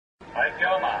Strike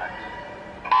your mark.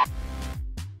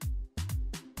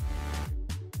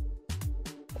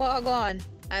 Well, go on.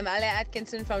 I'm Ali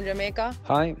Atkinson from Jamaica.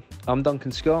 Hi, I'm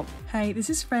Duncan Scott. Hey,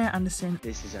 this is Freya Anderson.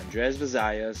 This is Andres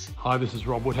Vazayas. Hi, this is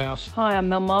Rob Woodhouse. Hi, I'm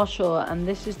Mel Marshall, and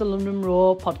this is the London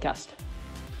Raw podcast.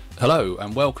 Hello,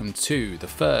 and welcome to the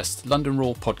first London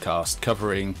Raw podcast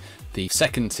covering the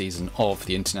second season of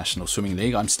the International Swimming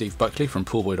League. I'm Steve Buckley from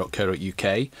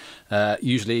poolboy.co.uk.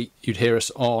 Usually you'd hear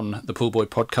us on the Poolboy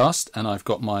podcast, and I've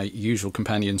got my usual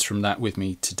companions from that with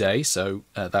me today. So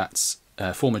that's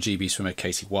former GB swimmer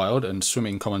Katie Wild and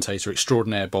swimming commentator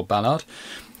extraordinaire Bob Ballard.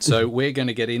 So we're going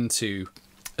to get into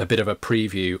a bit of a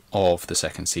preview of the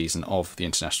second season of the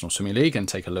International Swimming League and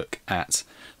take a look at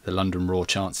the London Raw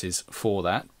chances for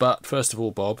that. But first of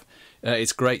all, Bob,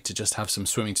 it's great to just have some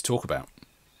swimming to talk about.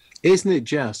 Isn't it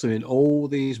just? I mean, all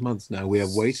these months now we have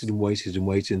waited and waited and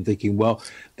waited and thinking, well,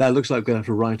 that looks like we're going to have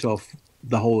to write off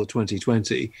the whole of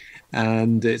 2020.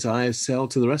 And it's ISL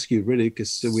to the rescue, really,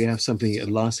 because we have something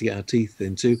at last to get our teeth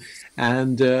into.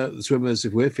 And the swimmers,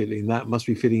 if we're feeling that, must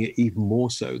be feeling it even more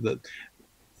so, that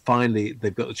finally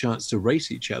they've got the chance to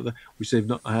race each other, which they've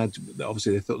not had.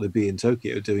 Obviously, they thought they'd be in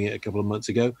Tokyo doing it a couple of months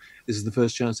ago. This is the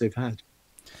first chance they've had.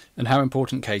 And how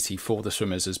important, Katie, for the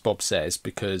swimmers, as Bob says,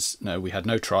 because we had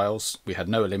no trials, we had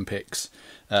no Olympics.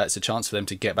 It's a chance for them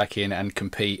to get back in and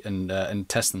compete and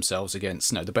test themselves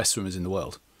against the best swimmers in the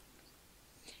world.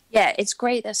 Yeah, it's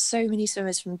great that so many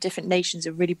swimmers from different nations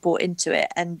have really bought into it,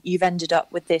 and you've ended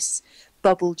up with this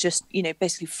bubble just,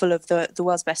 basically full of the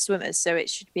world's best swimmers. So it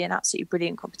should be an absolutely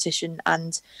brilliant competition,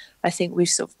 and I think we've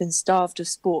sort of been starved of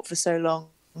sport for so long.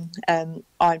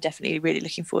 I'm definitely really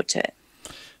looking forward to it.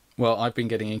 Well, I've been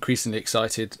getting increasingly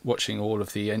excited watching all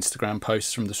of the Instagram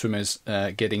posts from the swimmers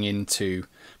getting into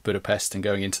Budapest and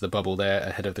going into the bubble there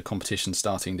ahead of the competition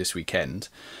starting this weekend.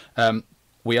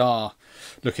 We are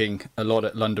looking a lot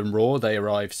at London Raw. They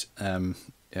arrived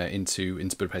into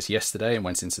Budapest yesterday and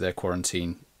went into their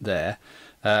quarantine there.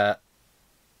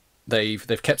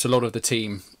 They've kept a lot of the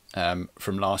team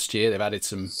from last year. They've added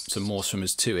some more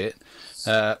swimmers to it.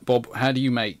 Bob, how do you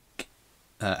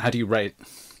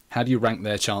rank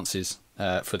their chances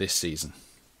for this season?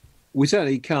 We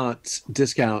certainly can't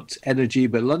discount energy,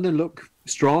 but London look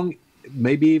strong,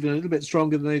 maybe even a little bit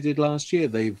stronger than they did last year.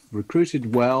 They've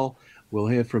recruited well. We'll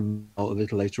hear from a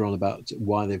little later on about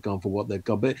why they've gone for what they've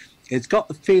gone. But it's got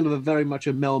the feel of very much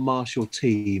a Mel Marshall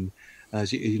team.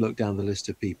 As you look down the list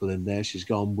of people in there, she's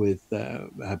gone with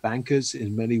her bankers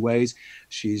in many ways.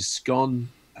 She's gone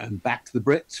and back to the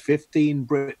Brits, 15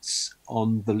 Brits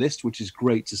on the list, which is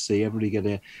great to see. Everybody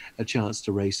getting a chance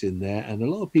to race in there. And a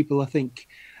lot of people, I think,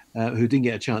 who didn't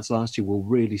get a chance last year will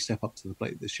really step up to the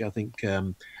plate this year. I think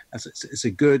it's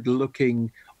a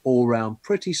good-looking, all-round,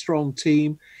 pretty strong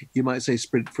team. You might say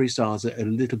sprint freestyles are a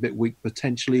little bit weak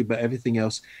potentially, but everything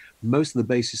else, most of the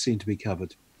bases seem to be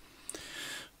covered.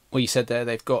 Well, you said there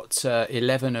they've got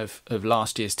 11 of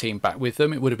last year's team back with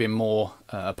them. It would have been more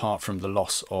apart from the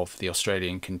loss of the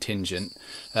Australian contingent.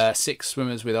 6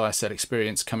 swimmers with ISL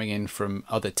experience coming in from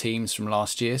other teams from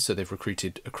last year, so they've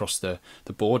recruited across the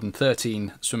board, and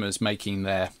 13 swimmers making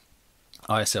their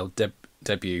ISL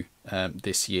debut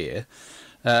this year.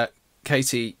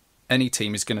 Katie, any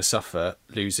team is going to suffer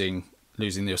losing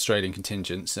the Australian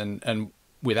contingents, and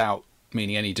without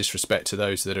meaning any disrespect to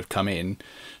those that have come in,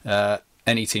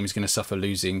 any team is going to suffer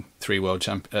losing 3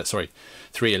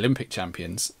 Olympic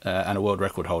champions and a world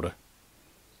record holder.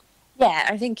 Yeah,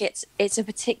 I think it's a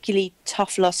particularly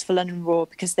tough loss for London Raw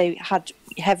because they had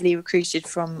heavily recruited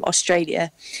from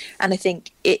Australia, and I think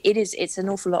it's an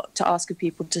awful lot to ask of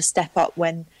people to step up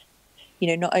when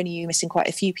not only are you missing quite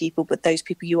a few people, but those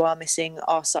people you are missing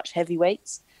are such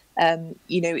heavyweights.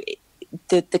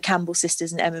 The Campbell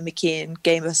sisters and Emma McKeon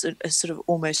gave us a sort of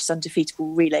almost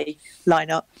undefeatable relay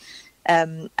lineup.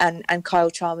 And Kyle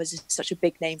Chalmers is such a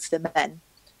big name for the men.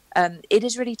 It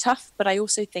is really tough, but I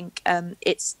also think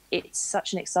it's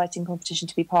such an exciting competition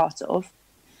to be part of.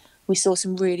 We saw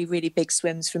some really, really big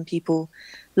swims from people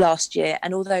last year,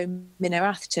 and although Minna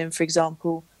Atherton, for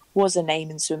example, was a name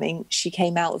in swimming, she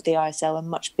came out of the ISL a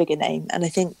much bigger name, and I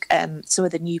think some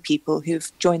of the new people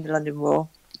who've joined the London Raw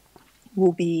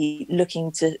will be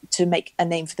looking to make a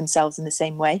name for themselves in the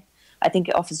same way. I think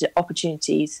it offers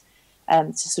opportunities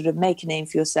to sort of make a name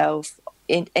for yourself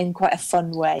in quite a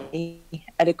fun way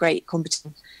at a great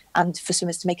competition, and for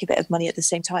swimmers to make a bit of money at the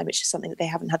same time, which is something that they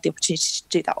haven't had the opportunity to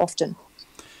do that often.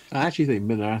 I actually think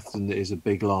Minna Atherton is a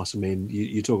big loss. I mean,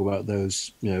 you talk about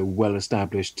those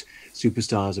well-established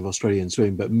superstars of Australian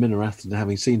swimming, but Minna Atherton,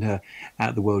 having seen her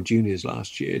at the World Juniors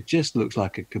last year, just looks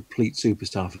like a complete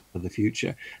superstar for the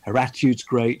future. Her attitude's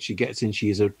great. She gets in. She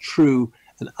is a true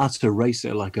an utter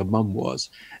racer like her mum was.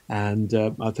 And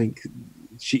I think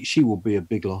she will be a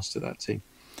big loss to that team.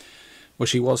 Well,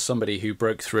 she was somebody who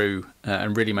broke through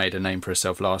and really made a name for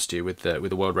herself last year with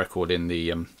the world record in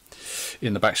the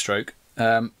backstroke.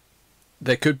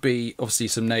 There could be obviously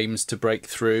some names to break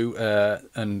through,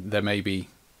 and there may be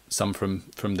some from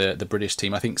the British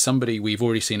team. I think somebody we've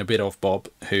already seen a bit of, Bob,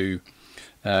 who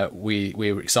we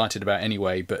were excited about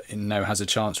anyway, but now has a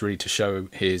chance really to show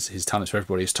his talents for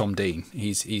everybody, is Tom Dean.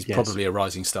 He's yes. Probably a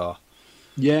rising star.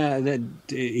 Yeah,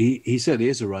 he certainly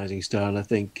is a rising star, and I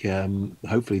think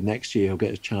hopefully next year he'll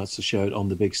get a chance to show it on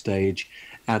the big stage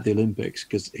at the Olympics,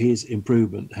 because his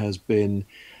improvement has been,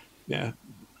 I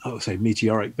would say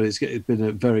meteoric, but it's been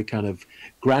a very kind of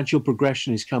gradual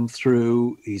progression. He's come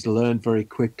through, he's learned very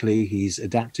quickly, he's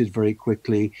adapted very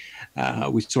quickly.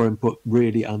 We saw him put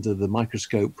really under the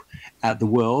microscope at the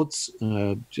Worlds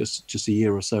just a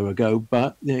year or so ago,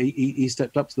 but he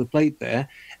stepped up to the plate there,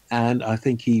 and I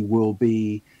think he will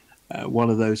be one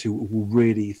of those who will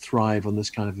really thrive on this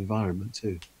kind of environment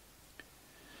too.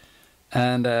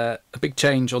 And a big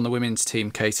change on the women's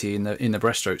team, Katie, in the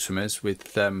breaststroke swimmers,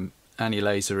 with Annie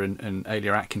Laser and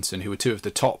Alia Atkinson, who were two of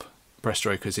the top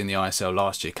breaststrokers in the ISL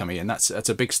last year, coming in. That's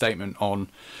a big statement on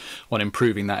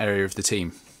improving that area of the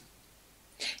team.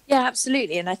 Yeah,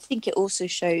 absolutely. And I think it also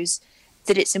shows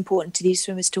that it's important to these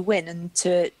swimmers to win and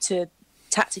to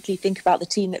tactically think about the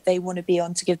team that they want to be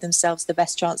on to give themselves the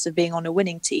best chance of being on a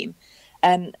winning team.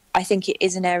 I think it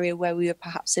is an area where we were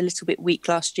perhaps a little bit weak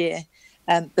last year,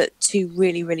 but two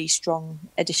really, really strong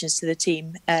additions to the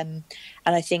team. And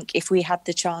I think if we had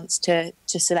the chance to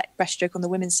select breaststroke on the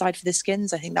women's side for the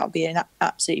skins, I think that would be an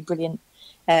absolutely brilliant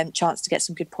chance to get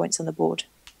some good points on the board.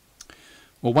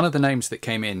 Well, one of the names that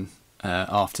came in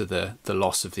after the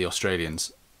loss of the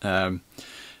Australians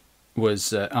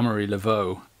was Amaury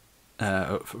Leveau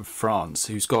of France,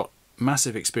 who's got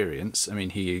massive experience. I mean,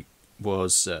 he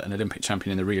was an Olympic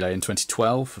champion in the relay in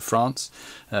 2012 for France.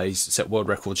 He's set world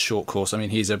records short course. I mean,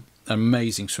 he's an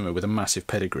amazing swimmer with a massive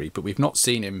pedigree, but we've not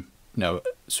seen him,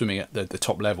 swimming at the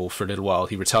top level for a little while.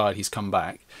 He retired, he's come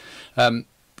back.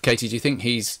 Katie, do you think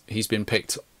he's been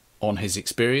picked on his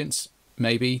experience,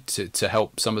 maybe, to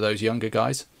help some of those younger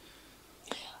guys?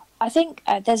 I think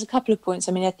there's a couple of points.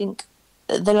 I mean, I think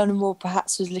the London Roar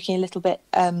perhaps was looking a little bit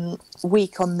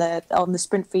weak on the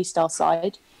sprint freestyle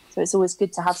side. So it's always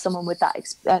good to have someone with that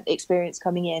experience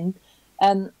coming in.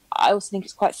 I also think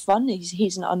it's quite fun.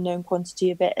 He's an unknown quantity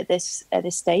a bit at this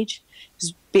stage,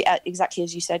 exactly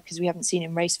as you said, because we haven't seen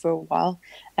him race for a while.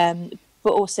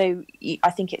 But also,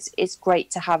 I think it's great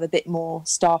to have a bit more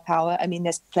star power. I mean,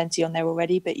 there's plenty on there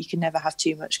already, but you can never have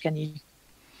too much, can you?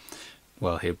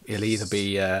 Well, he'll either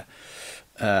be a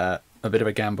bit of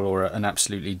a gamble or an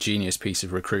absolutely genius piece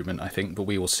of recruitment, I think. But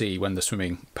we will see when the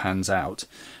swimming pans out.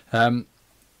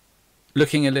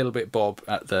 Looking a little bit, Bob,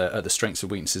 at the strengths and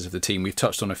weaknesses of the team, we've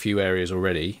touched on a few areas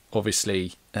already.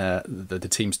 Obviously, the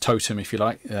team's totem, if you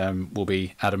like, will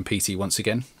be Adam Peaty once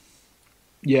again.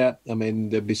 Yeah, I mean,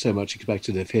 there'd be so much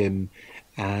expected of him,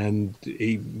 and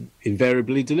he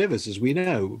invariably delivers, as we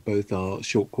know, both our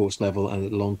short course level and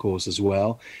at long course as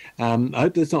well. I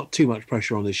hope there's not too much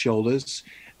pressure on his shoulders.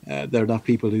 There are enough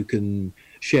people who can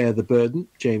share the burden.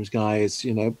 James Guy is,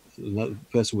 another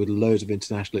person with loads of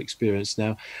international experience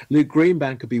now. Luke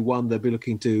Greenbank could be one they'll be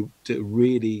looking to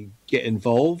really get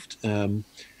involved.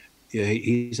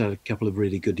 He's had a couple of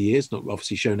really good years, not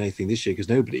obviously shown anything this year because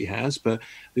nobody has, but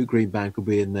Luke Greenbank will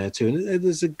be in there too. And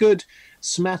there's a good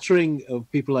smattering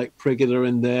of people like Prigula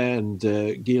in there, and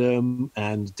Guillaume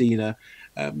and Dina.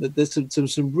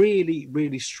 There's some really,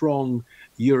 really strong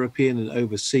European and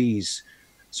overseas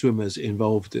swimmers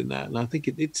involved in that. And I think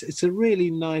it's a really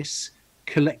nice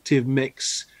collective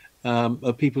mix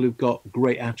of people who've got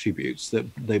great attributes that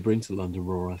they bring to the London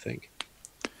Roar, I think.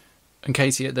 And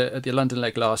Katie, at the London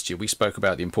leg last year, we spoke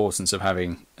about the importance of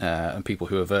having people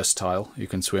who are versatile, who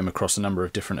can swim across a number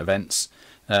of different events.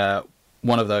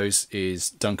 One of those is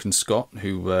Duncan Scott,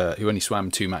 who only swam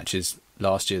 2 matches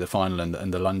last year, the final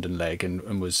and the London leg,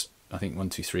 and was, I think,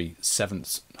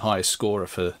 7th highest scorer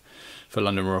for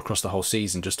London Roar across the whole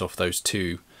season, just off those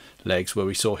 2 legs, where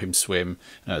we saw him swim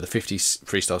the 50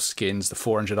 freestyle skins, the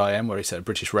 400 IM, where he set a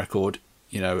British record,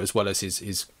 as well as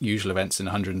his usual events in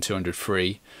 100 and 200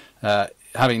 free.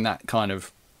 Having that kind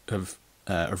of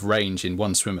range in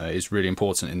one swimmer is really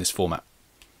important in this format.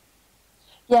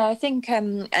 Yeah, I think,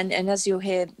 and as you'll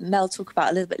hear Mel talk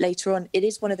about a little bit later on, it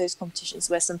is one of those competitions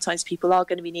where sometimes people are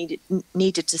going to be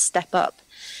needed to step up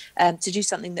to do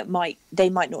something that they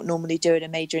might not normally do at a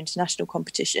major international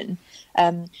competition.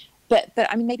 But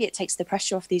I mean, maybe it takes the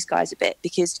pressure off these guys a bit,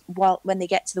 because when they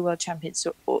get to the World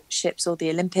Championships or the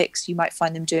Olympics, you might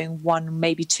find them doing one,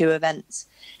 maybe two events.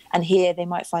 And here they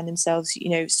might find themselves,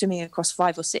 swimming across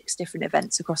 5 or 6 different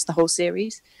events across the whole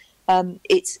series.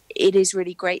 It is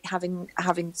really great having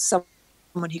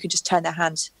someone who can just turn their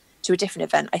hand to a different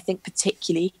event. I think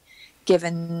particularly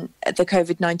given the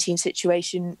COVID-19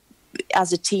 situation,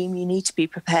 as a team, you need to be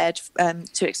prepared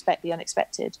to expect the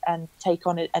unexpected and take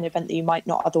on an event that you might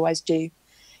not otherwise do,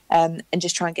 and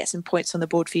just try and get some points on the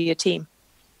board for your team.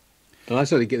 And I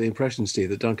certainly get the impression, Steve,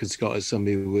 that Duncan Scott is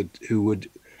somebody who would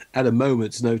at a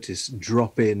moment's notice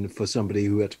drop in for somebody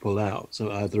who had to pull out, so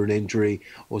either an injury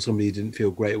or somebody who didn't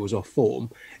feel great, was off form.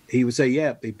 He would say,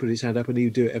 yeah, he'd put his hand up and he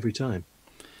would do it every time.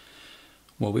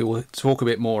 Well, we will talk a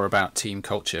bit more about team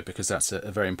culture, because that's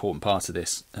a very important part of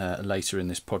this later in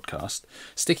this podcast.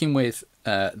 Sticking with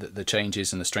the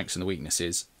changes and the strengths and the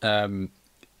weaknesses, and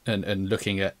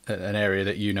looking at an area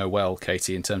that you know well,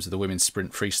 Katie, in terms of the women's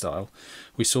sprint freestyle,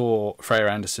 we saw Freya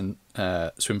Anderson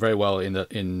swim very well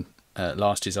in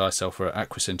last year's ISL for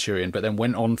Aqua Centurion, but then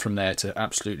went on from there to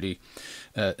absolutely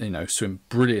swim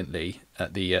brilliantly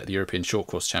at the European Short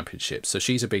Course Championships. So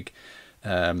she's a big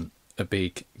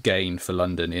gain for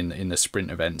London in the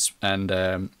sprint events.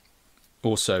 And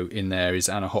also in there is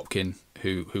Anna Hopkin,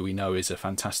 who we know is a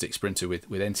fantastic sprinter with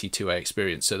NC2A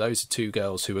experience. So those are two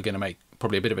girls who are going to make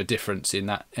probably a bit of a difference in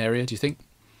that area, do you think?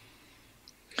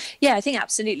 Yeah, I think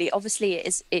absolutely. Obviously,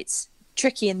 it's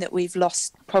tricky in that we've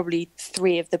lost probably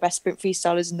 3 of the best sprint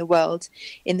freestylers in the world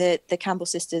in the Campbell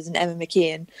sisters and Emma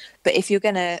McKeon. But if you're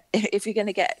gonna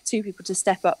get 2 people to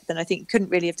step up, then I think you couldn't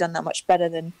really have done that much better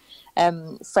than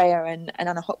Freya and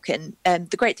Anna Hopkin.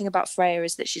 The great thing about Freya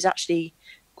is that she's actually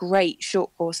great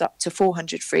short course up to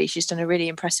 400 free. She's done a really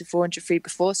impressive 400 free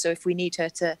before, so if we need her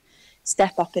to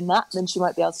step up in that, then she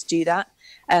might be able to do that.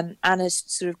 Anna's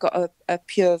sort of got a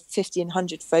pure 50 and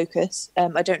 100 focus.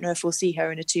 I don't know if we'll see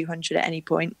her in a 200 at any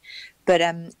point, but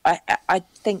I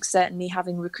think certainly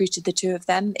having recruited the 2 of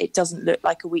them, it doesn't look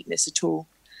like a weakness at all.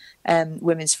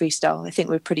 Women's freestyle, I think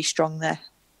we're pretty strong there.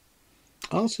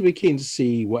 I'll also be keen to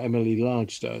see what Emily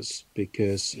Large does,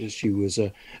 because she was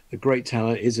a great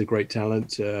talent, is a great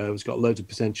talent, has got loads of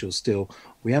potential still.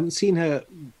 We haven't seen her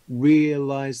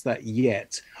realise that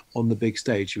yet on the big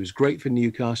stage. She was great for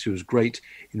Newcastle, she was great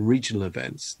in regional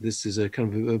events. This is a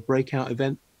kind of a breakout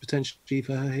event potentially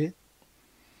for her here.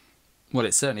 Well,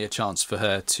 it's certainly a chance for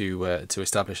her to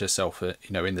establish herself,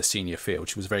 in the senior field.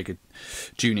 She was a very good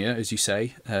junior, as you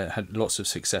say, had lots of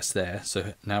success there.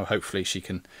 So now hopefully she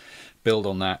can build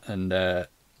on that, and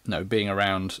being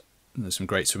around some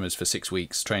great swimmers for 6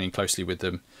 weeks, training closely with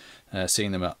them,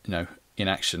 seeing them in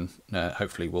action,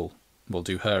 hopefully will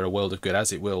do her a world of good,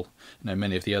 as it will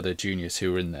many of the other juniors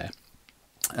who are in there.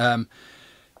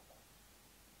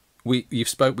 We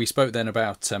spoke then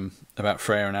about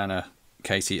Freya and Anna,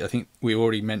 Katie. I think we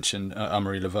already mentioned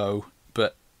Amaury Laveau,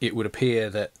 but it would appear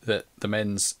that the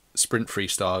men's sprint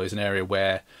freestyle is an area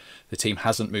where the team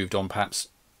hasn't moved on, perhaps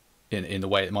in the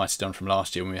way it might have done from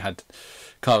last year when we had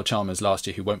Kyle Chalmers last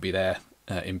year, who won't be there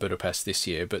in Budapest this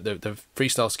year. But the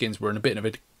freestyle skins were in a bit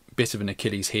of an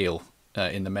Achilles heel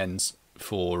in the men's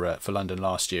for London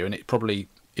last year, and it probably,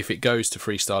 if it goes to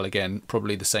freestyle again,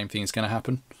 probably the same thing is going to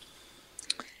happen.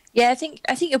 Yeah, I think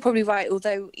you're probably right.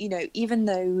 Although even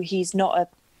though he's not a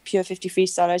pure 50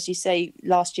 freestyler, as you say,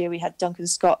 last year we had Duncan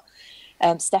Scott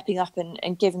stepping up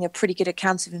and giving a pretty good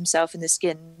account of himself in the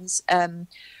skins.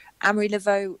 Amaury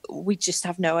Laveau, we just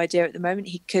have no idea at the moment.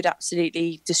 He could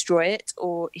absolutely destroy it,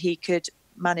 or he could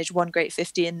manage one great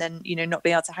 50 and then not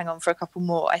be able to hang on for a couple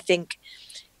more. I think,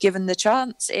 given the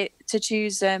chance to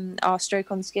choose our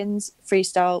stroke on skins,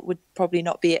 freestyle would probably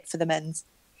not be it for the men's.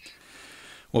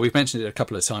 Well, we've mentioned it a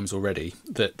couple of times already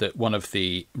that one of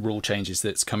the rule changes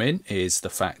that's come in is the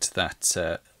fact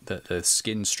that the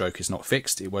skin stroke is not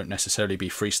fixed. It won't necessarily be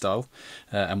freestyle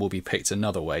and will be picked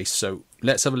another way. So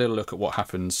let's have a little look at what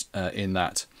happens in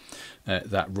that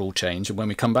rule change. And when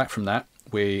we come back from that,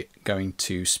 we're going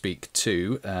to speak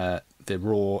to the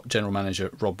Raw General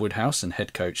Manager Rob Woodhouse and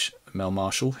Head Coach Mel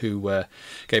Marshall, who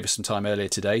gave us some time earlier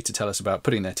today to tell us about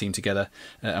putting their team together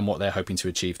and what they're hoping to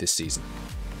achieve this season.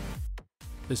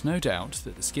 There's no doubt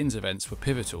that the skins events were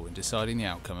pivotal in deciding the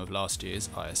outcome of last year's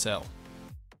ISL.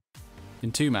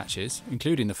 In 2 matches,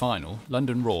 including the final,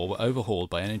 London Raw were overhauled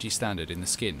by Energy Standard in the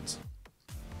skins.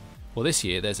 Well, this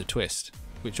year there's a twist,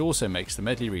 which also makes the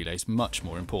medley relays much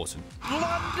more important.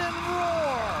 London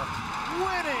Roar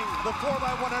winning the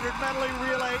 4x100 medley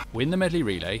relay. Win the medley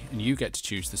relay and you get to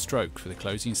choose the stroke for the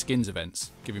closing skins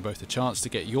events, giving both a chance to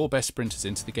get your best sprinters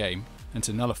into the game and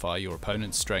to nullify your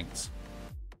opponent's strengths.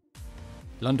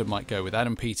 London might go with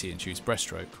Adam Peaty and choose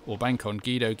breaststroke, or bank on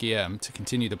Guido Guillaume to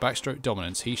continue the backstroke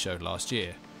dominance he showed last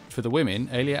year. For the women,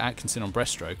 Alia Atkinson on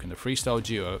breaststroke and the freestyle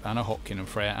duo Anna Hopkin and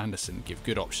Freya Anderson give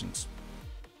good options.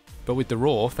 But with the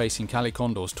Raw facing Callie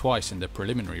Condors twice in the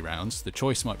preliminary rounds, the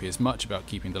choice might be as much about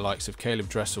keeping the likes of Caleb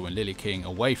Dressel and Lily King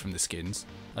away from the skins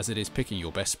as it is picking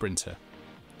your best sprinter.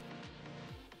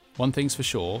 One thing's for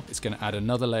sure, it's going to add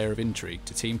another layer of intrigue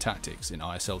to team tactics in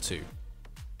ISL 2.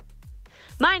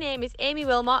 My name is Amy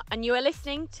Wilmot and you are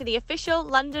listening to the official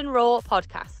London Raw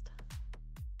podcast.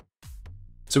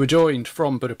 So we're joined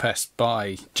from Budapest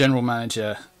by General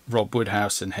Manager Rob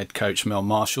Woodhouse and Head Coach Mel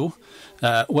Marshall.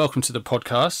 Welcome to the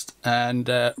podcast. And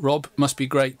Rob, must be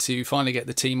great to finally get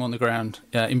the team on the ground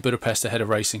in Budapest ahead of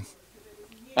racing.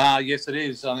 Yes, it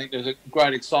is. I think there's a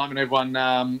great excitement.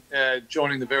 Everyone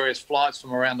joining the various flights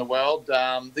from around the world.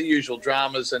 The usual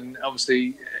dramas, and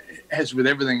obviously, as with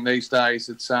everything these days,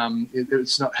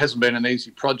 hasn't been an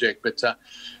easy project. But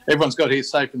everyone's got here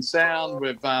safe and sound.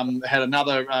 We've had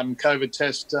another COVID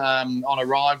test on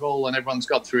arrival, and everyone's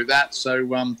got through that.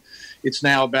 So it's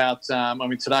now about.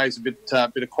 Today's a bit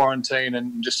of quarantine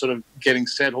and just sort of getting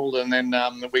settled, and then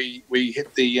we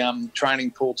hit the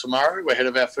training pool tomorrow. We're ahead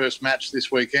of our first match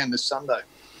this weekend, this Sunday.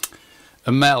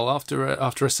 And Mel, after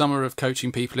a summer of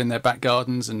coaching people in their back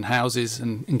gardens and houses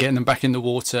and getting them back in the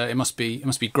water, it must be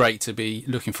great to be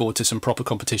looking forward to some proper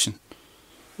competition.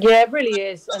 Yeah, it really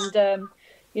is. And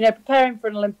preparing for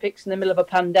an Olympics in the middle of a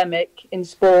pandemic in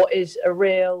sport is a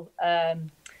real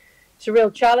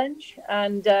challenge.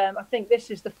 And I think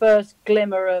this is the first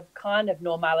glimmer of kind of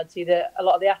normality that a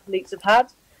lot of the athletes have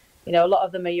had. You know, a lot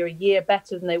of them are a year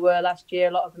better than they were last year.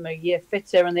 A lot of them are a year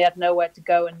fitter, and they had nowhere to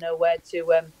go and nowhere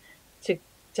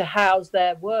to house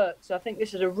their work. So I think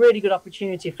this is a really good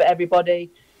opportunity for everybody.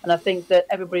 And I think that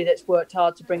everybody that's worked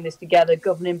hard to bring this together,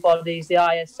 governing bodies, the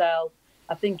ISL,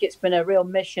 I think it's been a real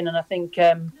mission. And I think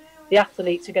the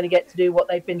athletes are going to get to do what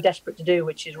they've been desperate to do,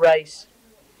 which is race.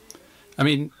 I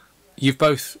mean, you've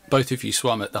both of you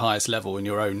swum at the highest level in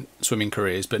your own swimming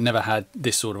careers, but never had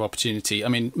this sort of opportunity. I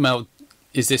mean, Mel,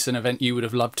 is this an event you would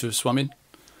have loved to have swum in?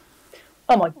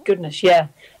 Oh my goodness, yeah.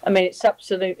 I mean, it's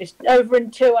absolute. It's over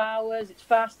in 2 hours. It's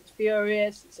fast. It's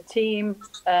furious. It's a team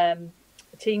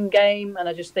game, and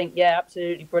I just think, yeah,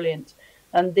 absolutely brilliant.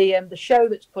 And the show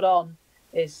that's put on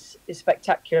is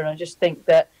spectacular. And I just think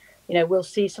that we'll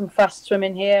see some fast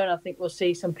swimming here, and I think we'll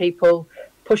see some people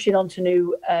pushing onto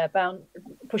new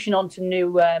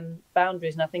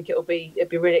boundaries. And I think it'd be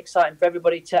really exciting for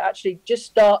everybody to actually just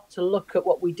start to look at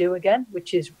what we do again,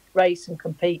 which is race and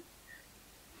compete.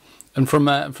 And from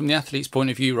the athlete's point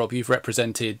of view, Rob, you've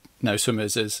represented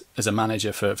swimmers as a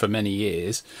manager for many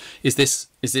years. Is this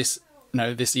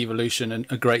this evolution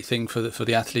a great thing for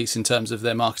the athletes in terms of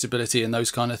their marketability and those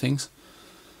kind of things?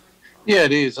 Yeah,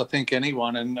 it is. I think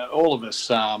anyone and all of us,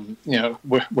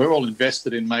 we're all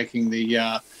invested in making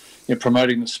the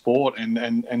promoting the sport and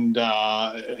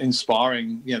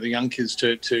inspiring the young kids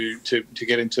to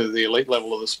get into the elite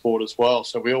level of the sport as well.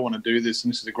 So we all want to do this,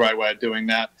 and this is a great way of doing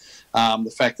that.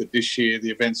 The fact that this year the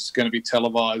event's going to be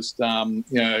televised, on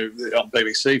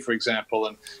BBC, for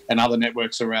example, and other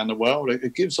networks around the world,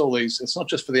 it gives all these. It's not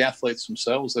just for the athletes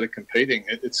themselves that are competing.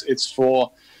 It's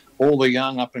for all the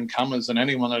young up-and-comers and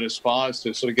anyone that aspires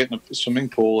to sort of get in a swimming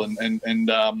pool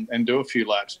and do a few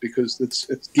laps, because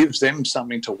it gives them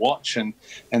something to watch and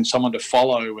someone to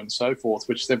follow and so forth,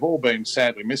 which they've all been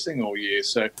sadly missing all year.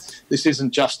 So this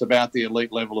isn't just about the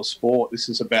elite level of sport. This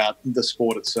is about the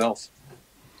sport itself.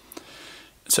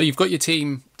 So you've got your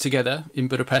team together in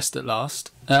Budapest at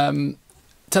last.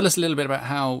 Tell us a little bit about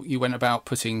how you went about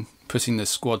putting the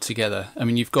squad together. I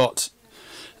mean, you've got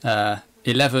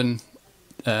 11...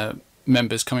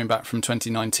 members coming back from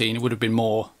 2019. It would have been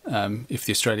more if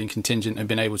the Australian contingent had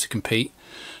been able to compete.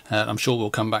 I'm sure we'll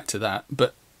come back to that.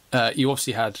 But you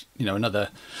obviously had another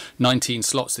 19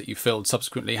 slots that you filled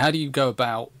subsequently. How do you go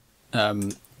about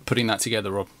putting that together,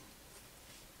 Rob?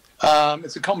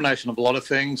 It's a combination of a lot of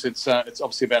things. It's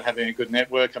obviously about having a good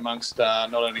network amongst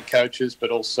not only coaches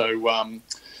but also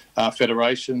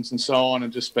federations and so on,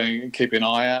 and just keeping an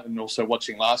eye out, and also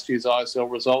watching last year's ISL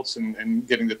results and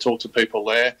getting to talk to people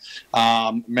there.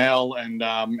 Mel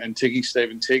and Tiggy,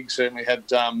 Stephen Tigg, certainly had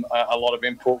a lot of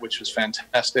input, which was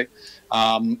fantastic.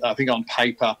 I think on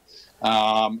paper,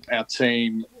 our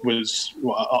team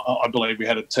I believe we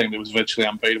had a team that was virtually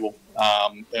unbeatable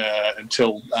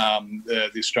until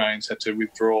the Australians had to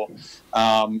withdraw.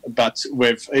 But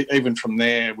even from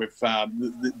there,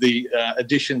 the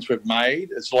additions we've made.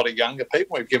 It's a lot of younger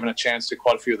people. We've given a chance to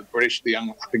quite a few of the young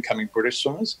up-and-coming British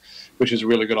swimmers, which is a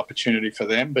really good opportunity for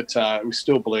them. But we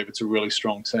still believe it's a really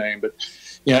strong team. But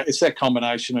it's that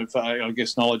combination of,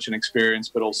 knowledge and experience,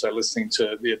 but also listening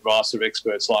to the advice of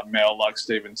experts like Mel, like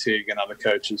Stephen Tigg and other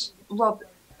coaches. Rob,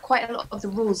 quite a lot of the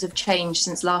rules have changed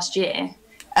since last year.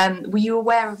 Were you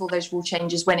aware of all those rule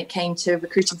changes when it came to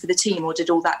recruiting for the team, or did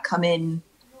all that come in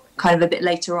kind of a bit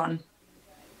later on?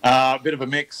 A bit of a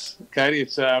mix, Katie.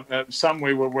 It's some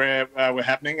we were aware were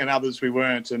happening, and others we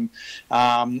weren't. And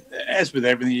as with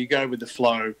everything, you go with the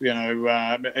flow.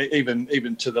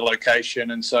 Even to the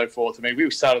location and so forth. I mean, we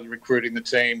started recruiting the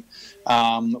team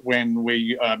when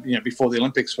we, before the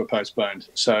Olympics were postponed.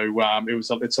 So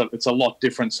it's a lot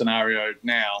different scenario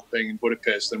now, being in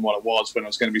Budapest, than what it was when it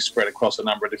was going to be spread across a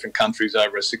number of different countries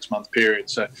over a 6-month period.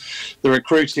 So the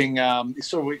recruiting,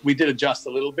 we did adjust a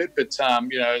little bit, but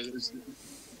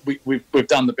We've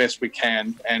done the best we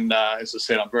can, and as I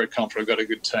said, I'm very confident we've got a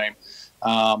good team.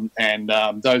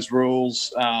 Those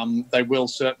rules, they will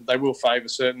favour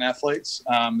certain athletes.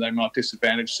 They might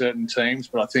disadvantage certain teams,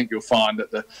 but I think you'll find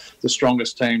that the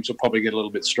strongest teams will probably get a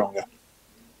little bit stronger.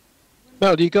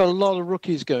 Mel, you've got a lot of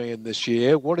rookies going in this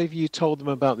year. What have you told them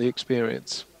about the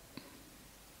experience?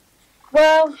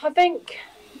 Well, I think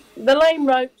the lane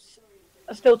ropes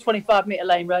are still 25-metre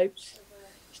lane ropes.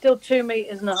 Still 2.5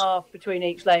 metres between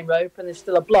each lane rope, and there's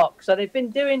still a block. So they've been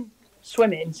doing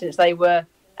swimming since they were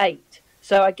 8.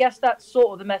 So I guess that's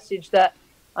sort of the message that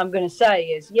I'm going to say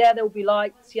is, there'll be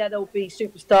lights, there'll be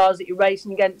superstars that you're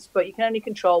racing against, but you can only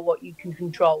control what you can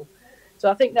control. So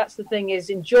I think that's the thing,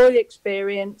 is enjoy the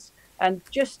experience, and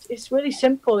it's really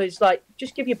simple. It's like,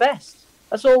 just give your best.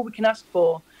 That's all we can ask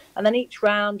for. And then each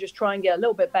round, just try and get a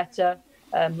little bit better,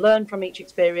 learn from each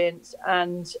experience,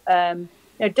 and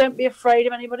don't be afraid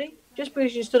of anybody. Just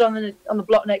because you stood on the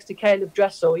block next to Caleb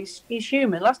Dressel, he's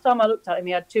human. Last time I looked at him,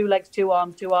 he had 2 legs, 2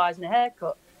 arms, 2 eyes, and a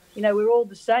haircut. We're all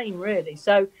the same, really.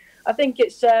 So I think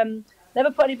it's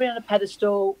never put anybody on a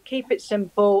pedestal. Keep it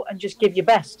simple and just give your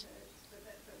best.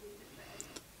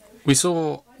 We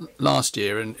saw last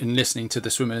year, in listening to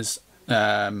the swimmers,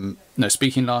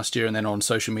 speaking last year and then on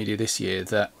social media this year,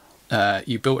 that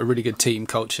you built a really good team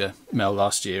culture, Mel,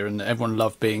 last year, and everyone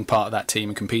loved being part of that team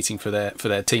and competing for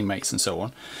their teammates and so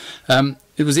on.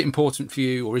 Was it important for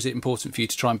you, or is it important for you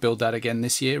to try and build that again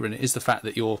this year? And is the fact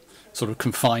that you're sort of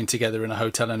confined together in a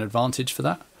hotel an advantage for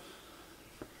that?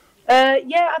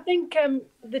 I think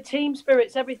the team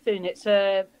spirit's everything. It's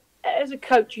as a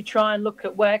coach, you try and look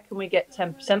at where can we get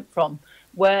 10% from,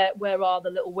 where are the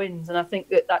little wins, and I think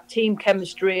that team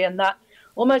chemistry and that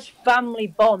almost family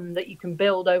bond that you can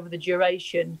build over the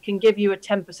duration can give you a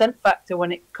 10% factor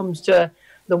when it comes to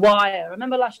the wire. I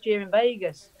remember last year in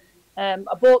Vegas, I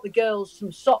bought the girls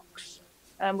some socks,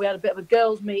 and we had a bit of a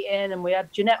girls' meeting, and we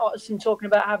had Jeanette Otterson talking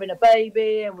about having a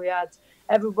baby, and we had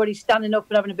everybody standing up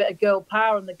and having a bit of girl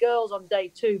power, and the girls on day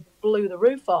 2 blew the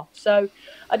roof off. So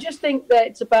I just think that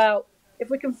it's about, if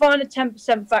we can find a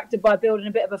 10% factor by building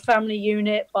a bit of a family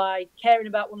unit, by caring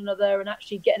about one another and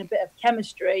actually getting a bit of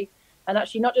chemistry, and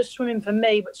actually not just swimming for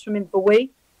me, but swimming for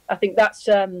we. I think that's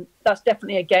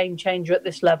definitely a game changer at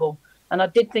this level. And I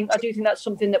do think that's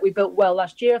something that we built well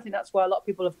last year. I think that's why a lot of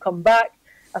people have come back.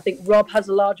 I think Rob has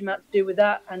a large amount to do with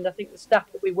that, and I think the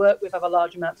staff that we work with have a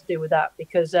large amount to do with that,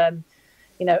 because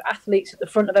athletes at the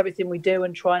front of everything we do,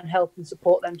 and try and help and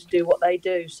support them to do what they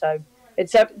do. So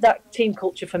it's that team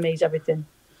culture for me is everything.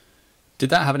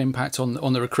 Did that have an impact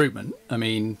on the recruitment? I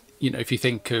mean, if you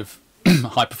think of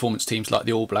high performance teams like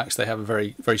the All Blacks, they have a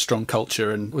very, very strong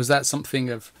culture. And was that something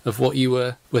of what you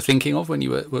were thinking of when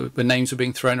when names were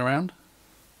being thrown around?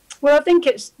 Well, I think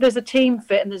there's a team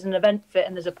fit, and there's an event fit,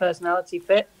 and there's a personality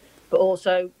fit, but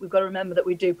also we've got to remember that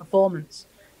we do performance.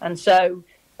 And so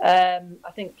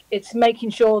I think it's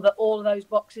making sure that all of those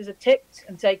boxes are ticked,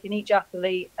 and taking each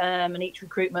athlete and each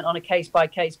recruitment on a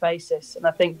case-by-case basis. And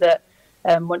I think that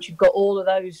once you've got all of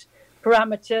those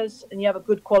parameters and you have a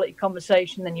good quality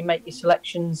conversation, then you make your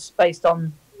selections based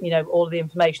on all of the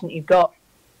information that you've got.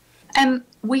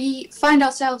 We find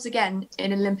ourselves again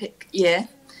in Olympic year.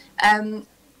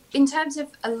 In terms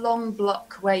of a long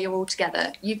block where you're all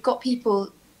together, you've got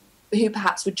people who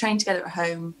perhaps would train together at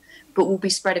home but will be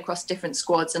spread across different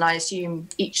squads, and I assume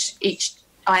each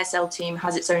ISL team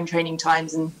has its own training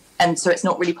times, and so it's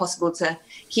not really possible to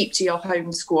keep to your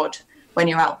home squad when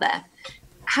you're out there.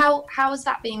 How is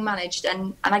that being managed?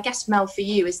 And I guess, Mel, for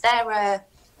you, is there a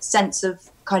sense of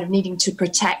kind of needing to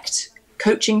protect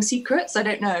coaching secrets. I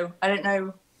don't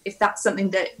know if that's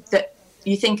something that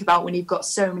you think about when you've got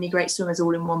so many great swimmers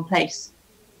all in one place.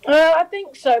 I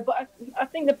think so, but I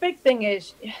think the big thing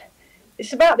is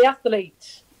it's about the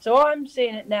athletes. So I'm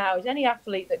seeing it now is any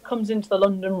athlete that comes into the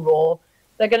London Raw,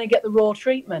 they're going to get the Raw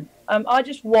treatment. I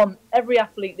just want every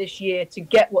athlete this year to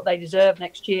get what they deserve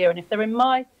next year. And if they're in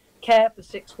my care for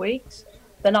 6 weeks,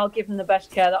 then I'll give them the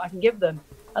best care that I can give them.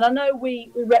 And I know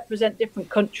we represent different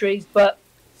countries, but,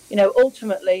 you know,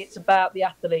 ultimately it's about the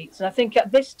athletes. And I think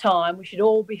at this time we should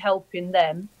all be helping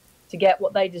them to get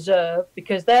what they deserve,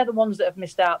 because they're the ones that have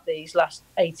missed out these last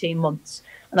 18 months.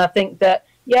 And I think that,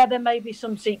 yeah, there may be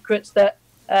some secrets that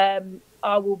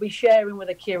I will be sharing with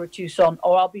a Kira Toussaint,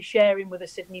 or I'll be sharing with a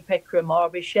Sydney Pickram, or I'll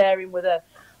be sharing with a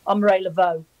Omre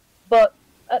Laveau. But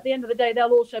at the end of the day, they'll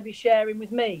also be sharing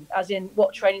with me, as in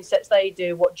what training sets they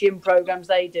do, what gym programs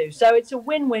they do. So it's a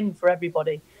win-win for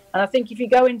everybody. And I think if you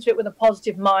go into it with a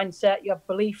positive mindset, you have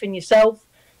belief in yourself,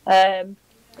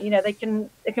 you know, they can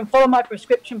follow my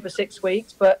prescription for 6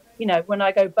 weeks, but, you know, when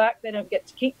I go back, they don't get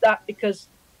to keep that, because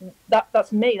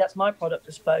that's me, that's my product,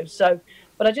 I suppose. So,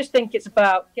 but I just think it's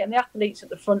about getting the athletes at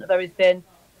the front of everything,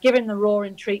 giving them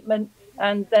roaring treatment,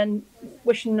 and then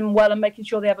wishing them well and making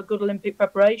sure they have a good Olympic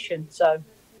preparation. So,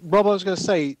 Rob, I was going to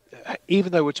say,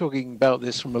 even though we're talking about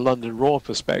this from a London Raw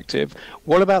perspective,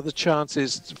 what about the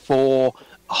chances for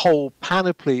a whole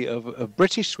panoply of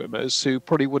British swimmers who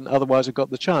probably wouldn't otherwise have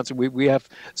got the chance? And we have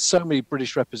so many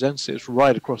British representatives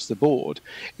right across the board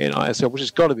in ISL, which has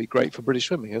got to be great for British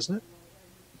swimming, hasn't it?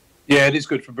 Yeah, it is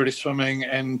good for British swimming,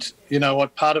 and you know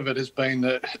what? Part of it has been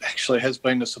the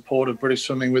support of British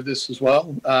swimming with this as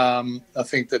well. I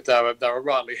think that they were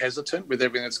rightly hesitant with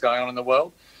everything that's going on in the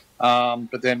world,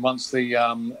 but then once it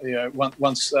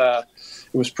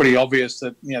was pretty obvious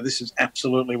that, you know, this is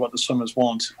absolutely what the swimmers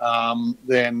want,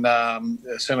 then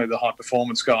certainly the high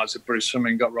performance guys at British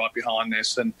Swimming got right behind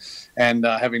this, and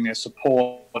having their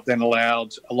support then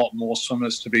allowed a lot more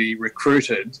swimmers to be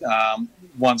recruited.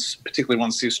 Particularly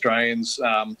once the Australians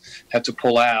had to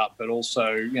pull out, but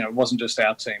also, you know, it wasn't just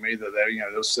our team either.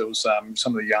 There was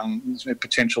some of the young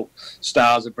potential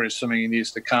stars of British swimming in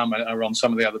years to come are on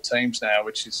some of the other teams now,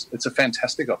 it's a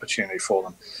fantastic opportunity for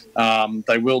them.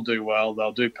 They will do well.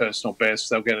 They'll do personal best.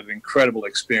 They'll get an incredible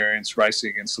experience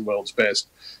racing against the world's best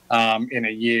in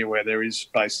a year where there is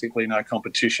basically no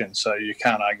competition. So you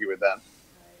can't argue with that.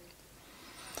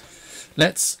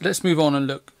 Let's move on and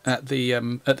look at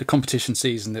the competition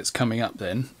season that's coming up.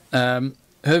 Then,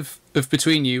 have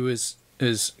between you as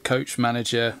coach,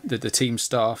 manager, the team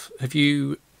staff, have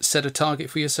you set a target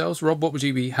for yourselves? Rob, what would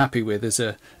you be happy with as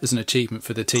an achievement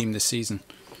for the team this season?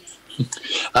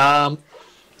 I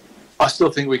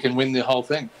still think we can win the whole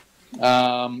thing,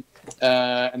 and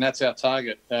that's our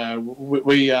target.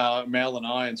 We Mel and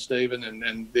I and Stephen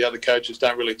and the other coaches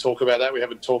don't really talk about that. We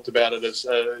haven't talked about it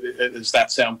as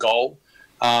that's our goal.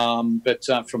 But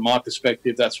from my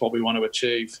perspective, that's what we want to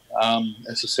achieve.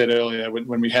 As I said earlier,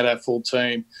 when we had our full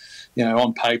team, you know,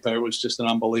 on paper, it was just an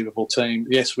unbelievable team.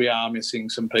 Yes, we are missing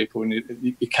some people, and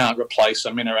you can't replace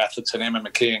them. Inner athletes and Emma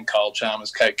McKeon, Cole Chalmers,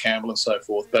 Kate Campbell, and so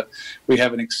forth. But we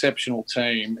have an exceptional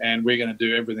team, and we're going to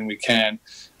do everything we can.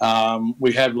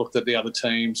 We have looked at the other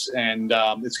teams, and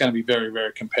it's going to be very,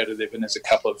 very competitive. And there's a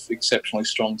couple of exceptionally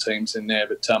strong teams in there.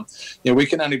 But you know, we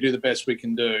can only do the best we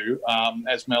can do.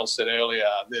 As Mel said earlier,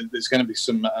 there's going to be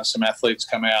some athletes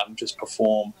come out and just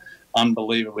perform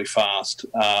unbelievably fast,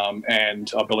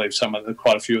 and I believe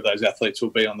quite a few of those athletes will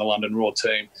be on the London Raw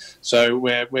team. So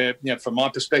we're you know, from my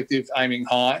perspective, aiming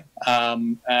high.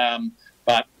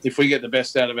 But if we get the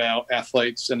best out of our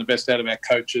athletes and the best out of our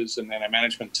coaches and then our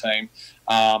management team,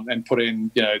 and put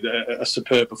in, you know, a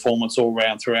superb performance all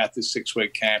round throughout this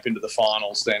 6-week camp into the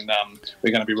finals, then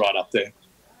we're going to be right up there.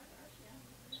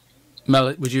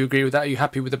 Mel, would you agree with that? Are you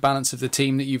happy with the balance of the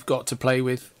team that you've got to play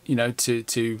with, you know, to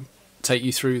take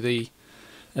you through the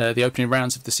opening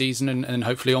rounds of the season and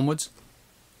hopefully onwards?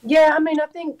 Yeah, I mean, I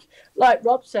think, like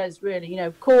Rob says, really, you know,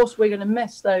 of course we're going to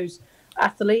miss those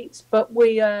athletes, but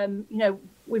we, you know,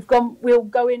 we'll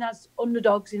go in as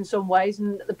underdogs in some ways,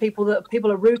 and the people that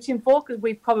people are rooting for, because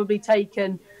we've probably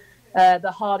taken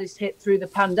the hardest hit through the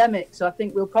pandemic. So I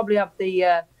think we'll probably have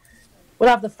we'll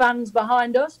have the fans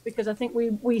behind us, because I think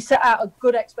we set out a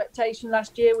good expectation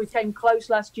last year. We came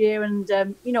close last year, and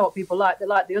you know what people like. They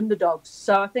like the underdogs.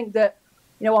 So I think that,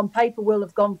 you know, on paper we'll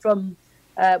have gone from,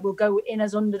 we'll go in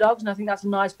as underdogs, and I think that's a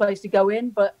nice place to go in.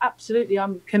 But absolutely,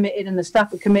 I'm committed, and the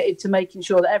staff are committed to making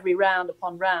sure that every round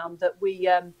upon round that we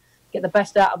get the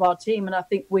best out of our team. And I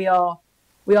think we are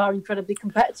incredibly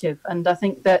competitive, and I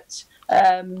think that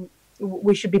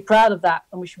we should be proud of that,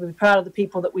 and we should be proud of the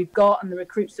people that we've got and the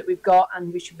recruits that we've got,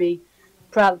 and we should be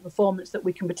proud of the performance that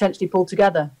we can potentially pull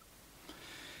together.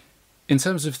 In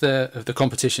terms of the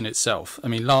competition itself, I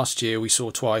mean, last year we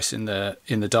saw twice in the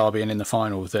derby and in the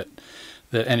final that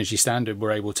the Energy Standard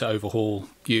were able to overhaul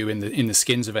you in the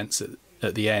skins events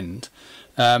at the end.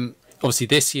 Obviously,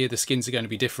 this year the skins are going to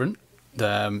be different,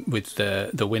 with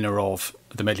the winner of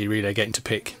the medley relay getting to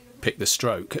pick the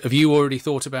stroke. Have you already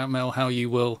thought about, Mel, how you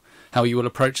will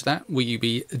approach that? Will you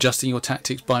be adjusting your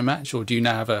tactics by match, or do you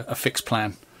now have a fixed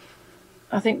plan?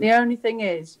 I think the only thing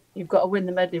is you've got to win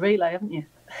the medley relay, haven't you?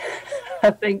 I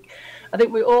think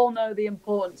we all know the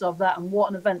importance of that and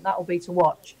what an event that will be to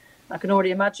watch. I can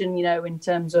already imagine, in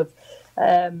terms of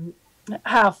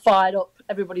how fired up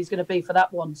everybody's going to be for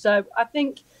that one. So I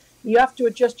think you have to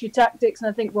adjust your tactics, and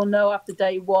I think we'll know after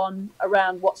day one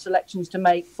around what selections to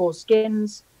make for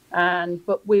skins.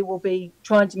 But we will be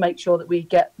trying to make sure that we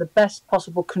get the best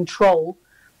possible control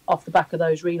off the back of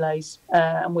those relays,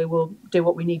 and we will do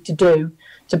what we need to do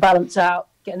to balance out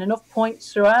getting enough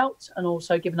points throughout and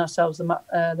also giving ourselves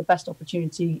the best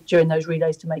opportunity during those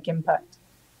relays to make impact.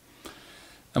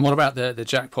 And what about the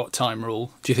jackpot time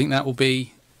rule? Do you think that will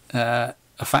be a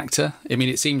factor? I mean,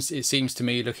 it seems to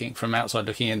me, looking from outside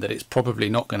looking in, that it's probably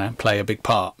not going to play a big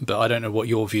part, but I don't know what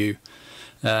your view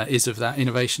is of that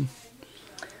innovation.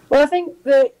 Well, I think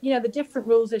the different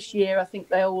rules this year, I think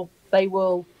they'll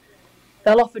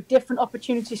offer different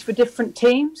opportunities for different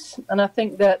teams, and I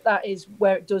think that is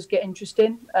where it does get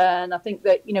interesting. And I think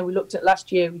that we looked at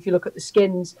last year. If you look at the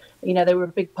skins, they were a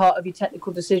big part of your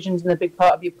technical decisions and a big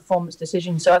part of your performance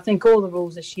decisions. So I think all the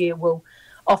rules this year will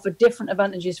offer different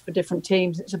advantages for different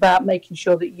teams. It's about making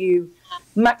sure that you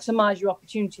maximise your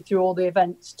opportunity through all the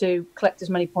events to collect as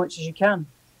many points as you can.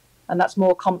 And that's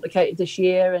more complicated this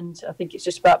year, and I think it's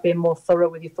just about being more thorough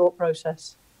with your thought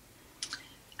process.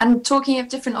 And talking of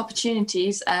different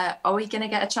opportunities, are we going to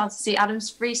get a chance to see Adam's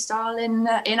freestyle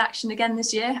in action again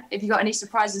this year? Have you got any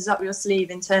surprises up your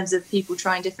sleeve in terms of people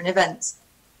trying different events?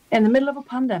 In the middle of a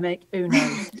pandemic, who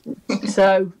knows?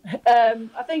 So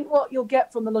I think what you'll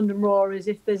get from the London Roar is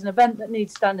if there's an event that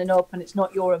needs standing up and it's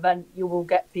not your event, you will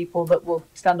get people that will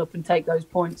stand up and take those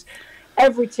points.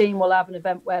 Every team will have an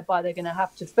event whereby they're going to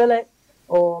have to fill it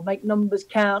or make numbers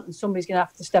count, and somebody's going to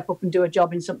have to step up and do a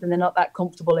job in something they're not that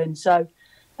comfortable in. So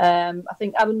I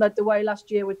think Adam led the way last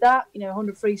year with that,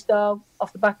 100 freestyle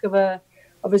off the back of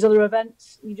his other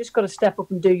events. You just got to step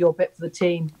up and do your bit for the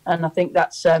team, and I think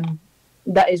that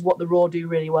is what the Raw do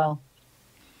really well.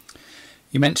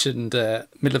 You mentioned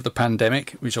middle of the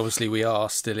pandemic, which obviously we are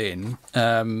still in.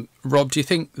 Rob, do you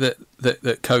think that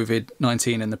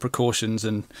COVID-19 and the precautions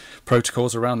and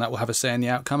protocols around that will have a say in the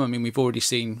outcome? I mean, we've already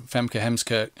seen Femke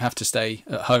Heemskerk have to stay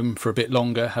at home for a bit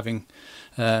longer, having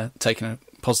taken a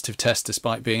positive test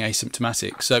despite being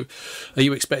asymptomatic. So are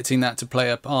you expecting that to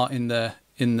play a part in the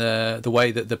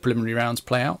way that the preliminary rounds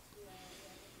play out?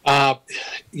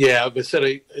 Yeah, we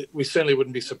certainly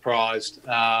wouldn't be surprised.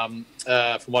 From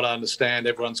what I understand,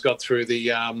 everyone's got through the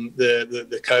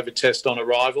COVID test on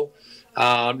arrival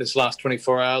this last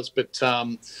 24 hours. But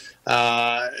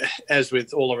as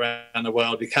with all around the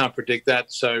world, you can't predict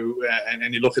that. So,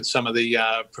 and you look at some of the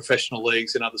professional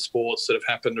leagues in other sports that have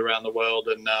happened around the world,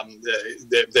 and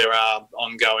there are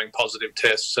ongoing positive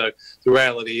tests. So the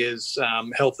reality is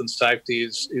health and safety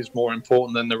is more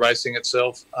important than the racing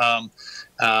itself.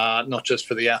 Not just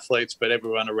for the athletes, but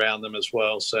everyone around them as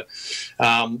well. So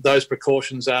those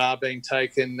precautions are being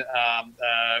taken, are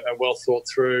well thought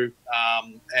through,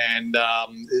 and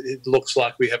it looks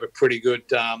like we have a pretty good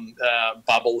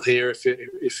bubble here,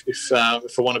 if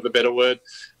for want of a better word.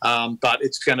 But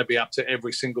it's going to be up to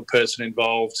every single person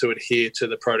involved to adhere to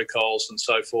the protocols and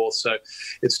so forth. So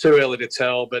it's too early to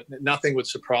tell, but nothing would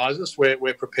surprise us.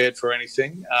 We're prepared for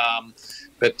anything.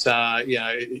 But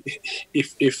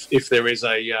if there is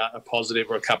a positive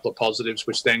or a couple of positives,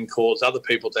 which then cause other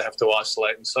people to have to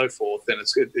isolate and so forth, then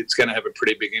it's going to have a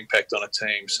pretty big impact on a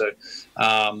team. So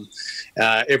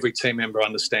every team member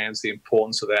understands the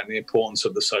importance of that and the importance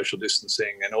of the social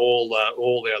distancing and all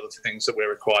the other things that we're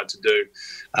required to do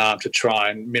to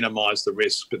try and minimise the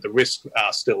risk. But the risks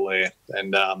are still there,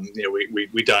 and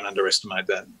we don't underestimate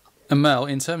that. And Mel,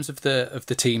 in terms of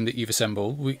the team that you've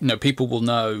assembled, people will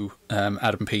know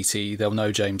Adam Peaty, they'll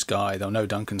know James Guy, they'll know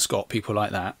Duncan Scott, people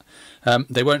like that.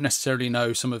 They won't necessarily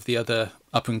know some of the other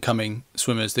up-and-coming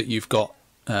swimmers that you've got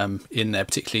in there,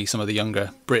 particularly some of the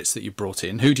younger Brits that you've brought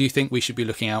in. Who do you think we should be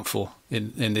looking out for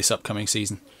in this upcoming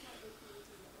season?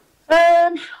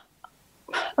 I'm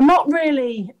not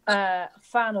really a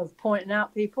fan of pointing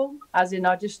out people, as in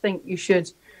I just think you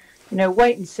should,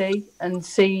 wait and see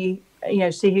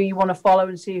see who you want to follow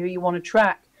and see who you want to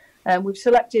track. We've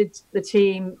selected the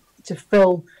team to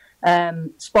fill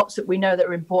spots that we know that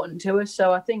are important to us.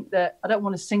 So I think that I don't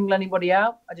want to single anybody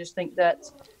out. I just think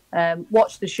that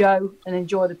watch the show and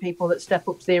enjoy the people that step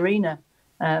up to the arena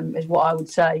is what I would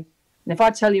say. And if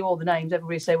I tell you all the names,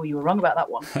 everybody will say, well, you were wrong about that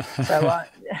one. So,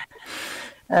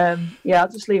 I'll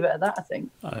just leave it at that, I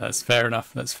think. That's fair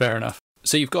enough.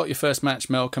 So you've got your first match,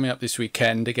 Mel, coming up this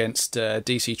weekend against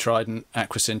DC Trident,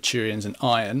 Aqua Centurions and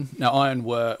Iron. Now, Iron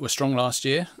were strong last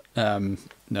year, and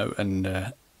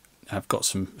have got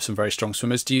some very strong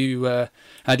swimmers.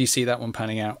 How do you see that one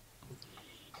panning out?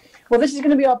 Well, this is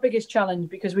going to be our biggest challenge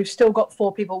because we've still got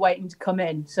 4 people waiting to come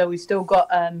in. So we've still got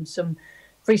some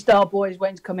freestyle boys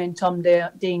waiting to come in, Tom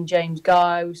Dean, James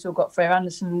Guy. We've still got Freya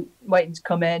Anderson waiting to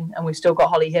come in, and we've still got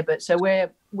Holly Hibbert. So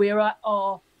we're at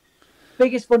our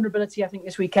biggest vulnerability, I think,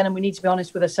 this weekend, and we need to be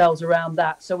honest with ourselves around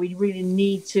that. So we really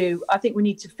need to, I think we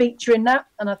need to feature in that,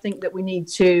 and I think that we need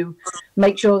to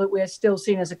make sure that we're still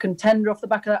seen as a contender off the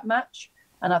back of that match.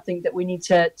 And I think that we need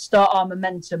to start our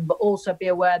momentum, but also be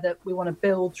aware that we want to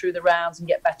build through the rounds and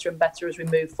get better and better as we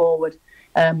move forward.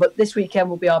 But this weekend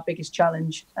will be our biggest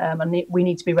challenge, and we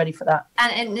need to be ready for that.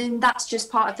 And that's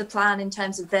just part of the plan in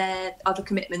terms of their other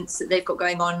commitments that they've got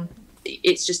going on.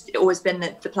 It's just always been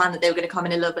the plan that they were going to come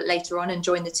in a little bit later on and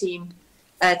join the team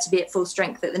to be at full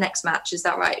strength at the next match. Is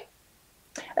that right?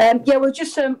 Well,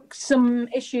 just some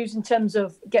issues in terms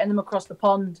of getting them across the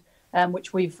pond,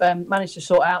 which we've managed to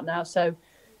sort out now. So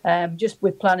just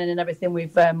with planning and everything,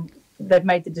 they've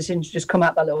made the decision to just come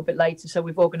out that little bit later. So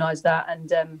we've organised that,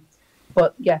 and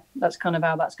but yeah, that's kind of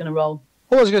how that's going to roll.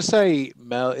 What I was going to say,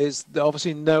 Mel, is that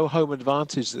obviously no home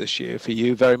advantage this year for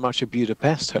you, very much a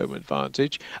Budapest home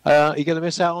advantage. Are you going to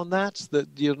miss out on that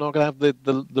you're not going to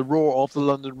have the roar of the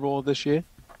London Roar this year?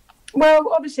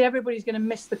 Well, obviously everybody's going to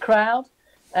miss the crowd,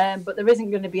 but there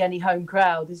isn't going to be any home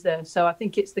crowd, is there? So I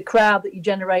think it's the crowd that you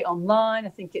generate online. I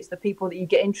think it's the people that you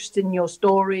get interested in your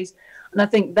stories, and I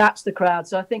think that's the crowd.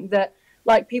 So I think that,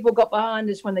 like, people got behind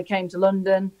us when they came to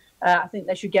London. I think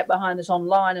they should get behind us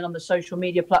online and on the social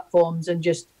media platforms, and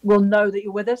just we'll know that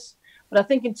you're with us. But I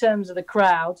think in terms of the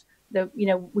crowd,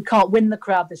 we can't win the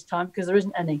crowd this time because there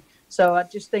isn't any. So I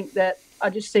just think that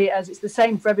I just see it as it's the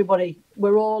same for everybody.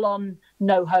 We're all on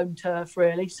no home turf,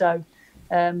 really. So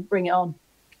bring it on.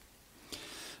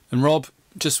 And Rob,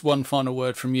 just one final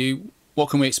word from you.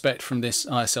 What can we expect from this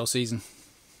ISL season?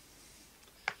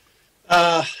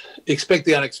 Expect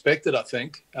the unexpected, I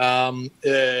think.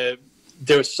 There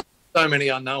are so many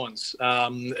unknowns.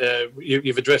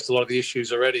 You've addressed a lot of the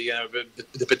issues already,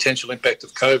 the potential impact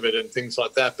of COVID and things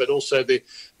like that, but also the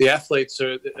athletes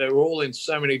are all in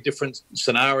so many different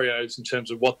scenarios in terms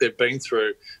of what they've been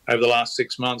through over the last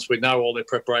 6 months. We know all their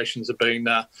preparations have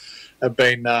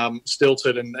been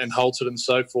stilted and halted and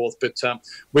so forth, but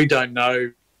we don't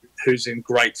know who's in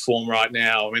great form right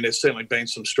now. I mean, there's certainly been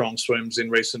some strong swims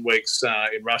in recent weeks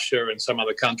in Russia and some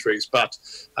other countries, but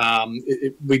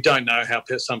we don't know how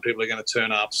some people are going to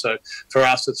turn up. So for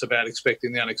us, it's about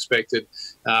expecting the unexpected.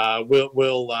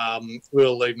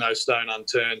 We'll leave no stone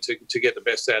unturned to get the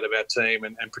best out of our team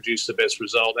and produce the best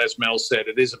result. As Mel said,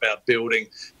 it is about building.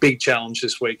 Big challenge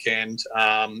this weekend,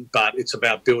 but it's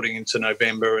about building into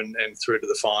November and through to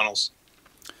the finals.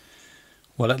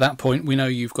 Well, at that point, we know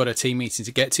you've got a team meeting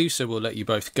to get to, so we'll let you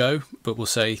both go. But we'll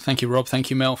say thank you, Rob, thank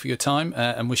you, Mel, for your time,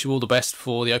 and wish you all the best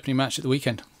for the opening match at the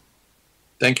weekend.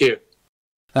 Thank you.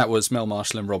 That was Mel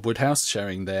Marshall and Rob Woodhouse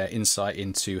sharing their insight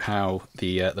into how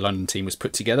the London team was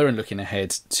put together and looking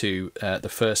ahead to the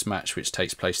first match, which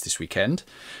takes place this weekend.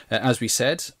 As we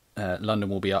said, London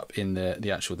will be up in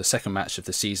the second match of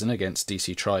the season against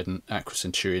DC Trident, Aqua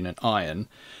Centurion and Iron.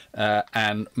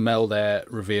 And Mel there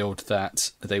revealed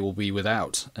that they will be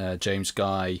without James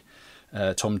Guy,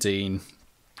 Tom Dean,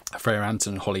 Freya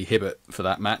Anderson and Holly Hibbert for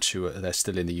that match, they're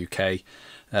still in the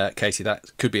UK. Katie,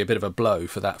 that could be a bit of a blow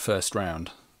for that first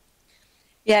round.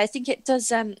 Yeah, I think it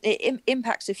does. It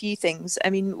impacts a few things. I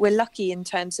mean, we're lucky in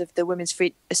terms of the women's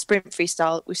sprint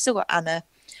freestyle. We've still got Anna,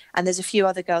 and there's a few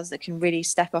other girls that can really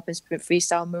step up in sprint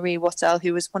freestyle. Marie Wattel,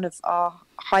 who was one of our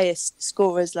highest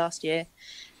scorers last year,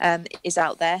 is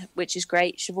out there, which is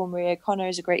great. Siobhan Marie O'Connor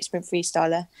is a great sprint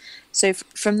freestyler. So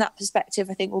from that perspective,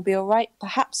 I think we'll be all right.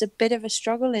 Perhaps a bit of a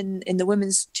struggle in the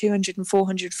women's 200 and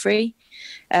 400 free.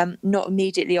 Not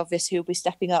immediately obvious who will be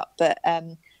stepping up, but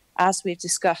as we've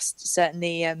discussed,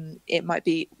 certainly it might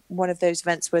be one of those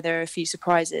events where there are a few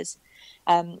surprises.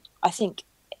 I think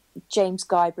James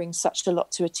Guy brings such a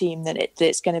lot to a team that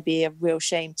it's going to be a real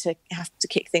shame to have to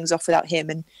kick things off without him,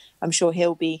 and I'm sure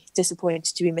he'll be disappointed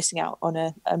to be missing out on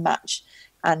a match.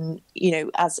 And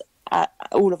as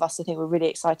all of us, I think we're really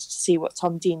excited to see what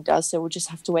Tom Dean does, so we'll just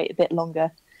have to wait a bit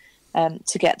longer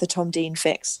to get the Tom Dean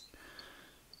fix.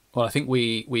 Well, I think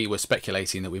we were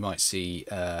speculating that we might see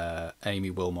Amy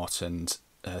Wilmot and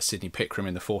Sydney Pickram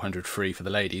in the 400 free for the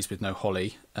ladies with no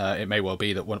Holly. It may well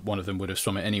be that one of them would have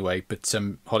swum it anyway, but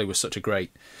Holly was such a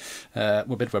great,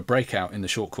 bit of a breakout in the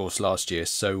short course last year.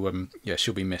 So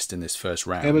she'll be missed in this first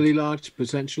round. Emily Large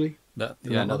potentially.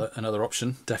 Another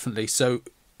option, definitely. So,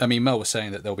 I mean, Mel was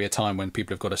saying that there'll be a time when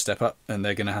people have got to step up, and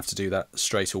they're going to have to do that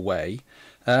straight away.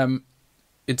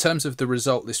 In terms of the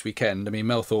result this weekend, I mean,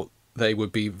 Mel thought they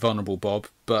would be vulnerable, Bob,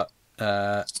 but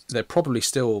they're probably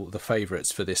still the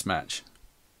favourites for this match.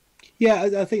 Yeah,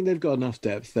 I think they've got enough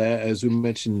depth there. As we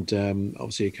mentioned,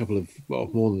 obviously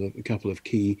more than a couple of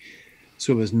key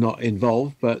swimmers not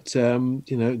involved, but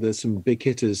there's some big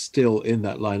hitters still in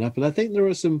that lineup. And I think there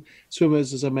are some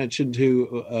swimmers, as I mentioned,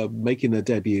 who are making their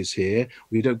debuts here.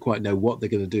 We don't quite know what they're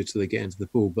going to do till they get into the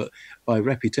pool, but by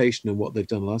reputation and what they've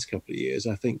done the last couple of years,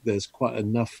 I think there's quite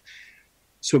enough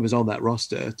swimmers on that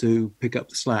roster to pick up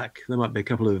the slack. There might be a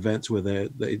couple of events where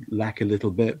they lack a little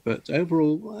bit, but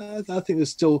overall, I think there's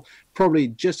still probably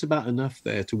just about enough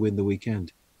there to win the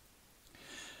weekend.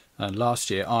 And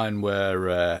last year, Iron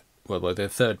were they're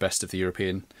third best of the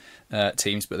European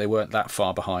teams, but they weren't that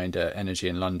far behind Energy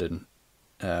in London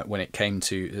when it came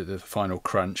to the final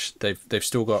crunch. They've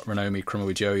still got Ranomi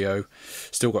Kromowidjojo,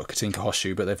 still got Katinka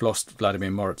Hoshu, but they've lost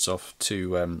Vladimir Morozov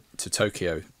to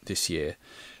Tokyo this year.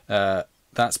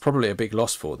 That's probably a big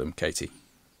loss for them, Katie.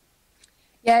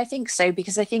 Yeah, I think so,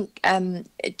 because I think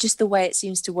just the way it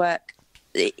seems to work,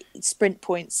 sprint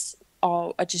points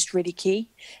are just really key.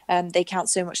 They count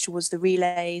so much towards the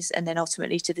relays and then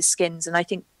ultimately to the skins. And I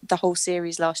think the whole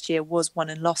series last year was won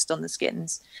and lost on the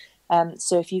skins.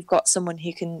 So if you've got someone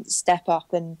who can step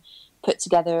up and put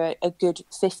together a good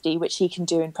 50, which he can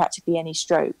do in practically any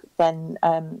stroke, then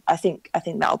I think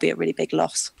that'll be a really big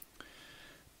loss.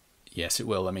 Yes, it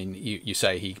will. I mean, you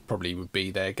say he probably would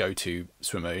be their go-to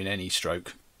swimmer in any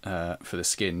stroke for the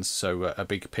skins, so a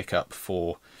big pickup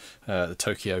for the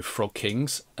Tokyo Frog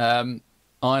Kings. Iron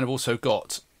have also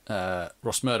got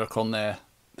Ross Murdoch on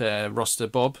their roster,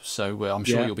 Bob, so I'm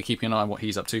sure you'll be keeping an eye on what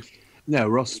he's up to. No,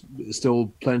 Ross,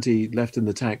 still plenty left in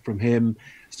the tank from him,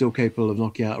 still capable of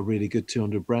knocking out a really good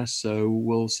 200 breast, so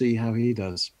we'll see how he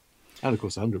does. And, of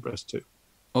course, 100 breast too.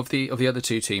 Of the other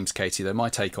two teams, Katie, though, my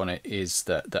take on it is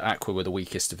that Aqua were the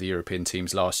weakest of the European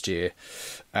teams last year,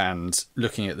 and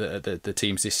looking at the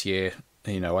teams this year,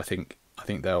 I think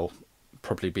they'll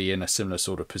probably be in a similar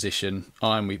sort of position.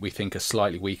 Iron, we think, are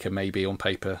slightly weaker maybe on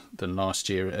paper than last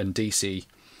year, and DC,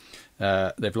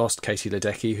 they've lost Katie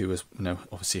Ledecky, who was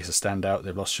obviously is a standout.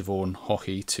 They've lost Siobhan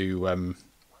Hockey to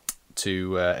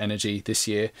Energy this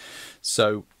year,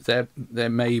 so they're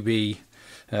maybe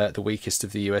the weakest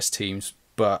of the US teams.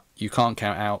 But you can't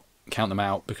count them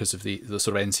out because of the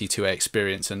sort of NC2A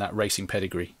experience and that racing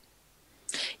pedigree.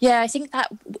 Yeah, I think that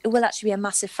will actually be a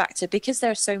massive factor because there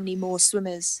are so many more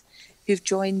swimmers who've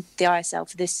joined the ISL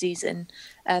for this season.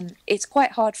 It's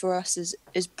quite hard for us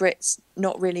as Brits,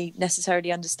 not really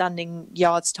necessarily understanding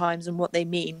yards times and what they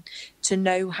mean, to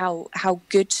know how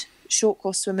good short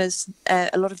course swimmers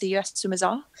a lot of the US swimmers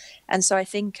are. And so I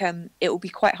think it will be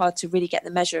quite hard to really get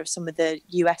the measure of some of the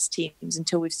US teams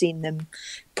until we've seen them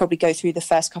probably go through the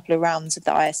first couple of rounds of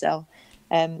the ISL,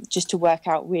 just to work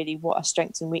out really what are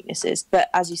strengths and weaknesses. But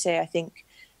as you say, I think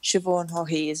Siobhan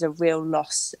Hockey is a real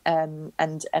loss and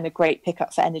a great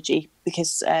pickup for Energy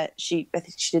because I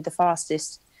think she did the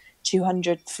fastest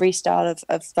 200 freestyle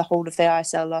of the whole of the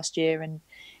ISL last year and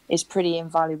is pretty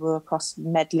invaluable across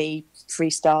medley,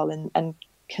 freestyle, and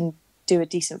can do a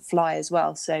decent fly as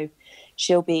well. So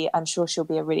I'm sure she'll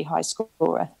be a really high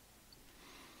scorer.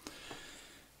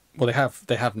 Well,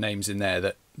 they have names in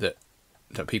there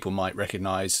that people might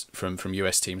recognise from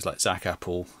US teams like Zach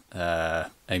Apple,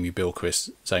 Amy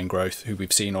Bilquist, Zane Groth, who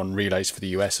we've seen on relays for the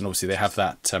US, and obviously they have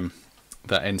that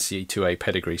NCAA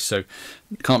pedigree, so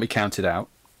it can't be counted out.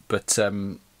 But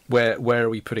where are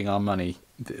we putting our money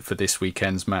for this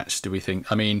weekend's match, do we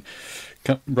think? I mean,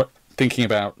 thinking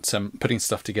about putting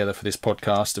stuff together for this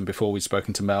podcast, and before we'd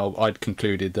spoken to Mel, I'd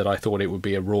concluded that I thought it would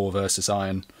be a Raw versus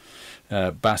Iron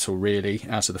battle, really,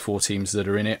 out of the four teams that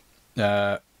are in it.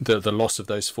 The loss of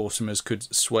those four swimmers could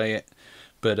sway it,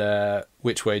 but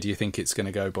which way do you think it's going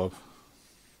to go, Bob?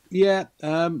 Yeah,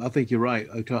 I think you're right.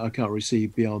 I can't really see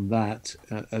beyond that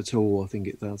at all. I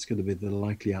think that's going to be the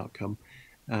likely outcome.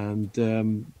 And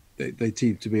they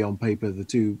seem to be on paper the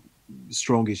two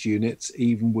strongest units,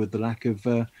 even with the lack of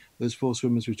those four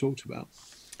swimmers we talked about.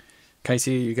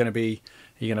 Katie, are you going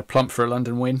to plump for a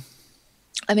London win?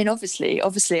 I mean, obviously,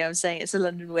 I'm saying it's a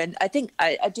London win. I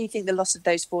do think the loss of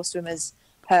those four swimmers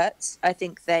hurts. I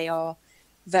think they are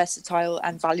versatile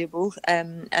and valuable,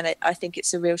 and I think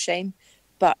it's a real shame.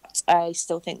 but I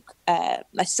still think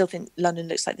London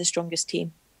looks like the strongest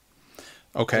team.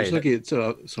 Okay. I was looking at,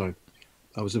 sorry,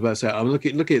 I was about to say, I'm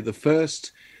looking at the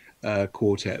first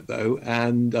quartet though,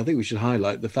 and I think we should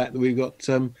highlight the fact that we've got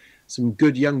some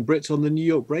good young Brits on the New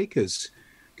York Breakers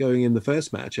going in the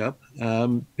first matchup.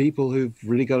 People who've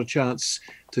really got a chance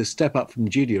to step up from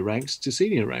junior ranks to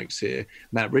senior ranks here.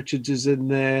 Matt Richards is in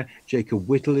there. Jacob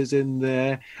Whittle is in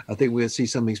there. I think we'll see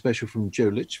something special from Joe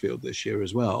Litchfield this year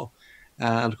as well.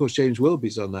 And of course, James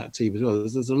Wilby's on that team as well.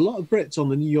 There's a lot of Brits on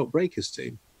the New York Breakers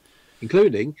team,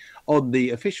 including on the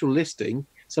official listing,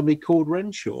 somebody called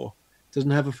Renshaw.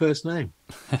 Doesn't have a first name.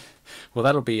 Well,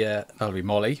 that'll be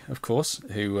Molly, of course,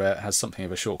 who has something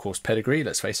of a short course pedigree.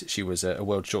 Let's face it, she was a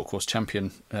world short course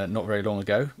champion not very long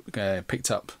ago,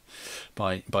 picked up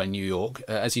by New York.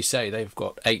 As you say, they've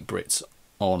got 8 Brits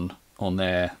on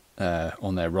their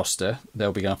roster.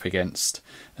 They'll be up against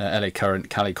LA Current,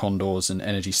 Cali Condors, and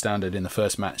Energy Standard in the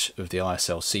first match of the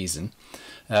ISL season.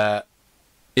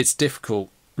 It's difficult,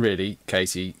 really,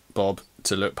 Katie, Bob,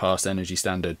 to look past Energy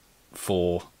Standard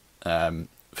for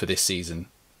this season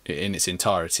in its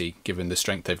entirety, given the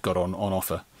strength they've got on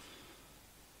offer.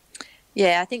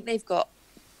 Yeah, I think they've got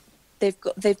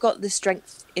the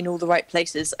strength in all the right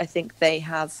places. I think they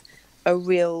have a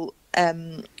real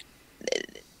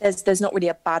there's not really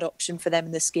a bad option for them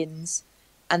in the skins,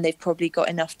 and they've probably got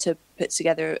enough to put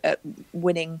together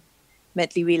winning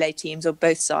medley relay teams on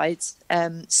both sides.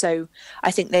 So I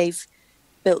think they've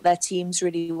built their teams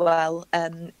really well.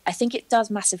 I think it does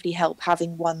massively help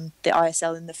having won the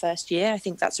ISL in the first year. I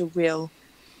think that's a real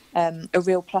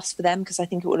plus for them, because I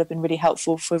think it would have been really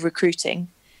helpful for recruiting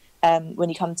when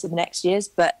you come to the next years.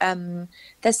 But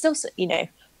there's still,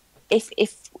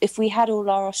 if we had all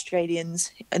our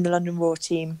Australians in the London Raw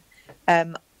team,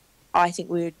 I think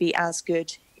we would be as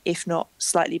good, if not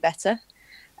slightly better.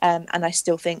 And I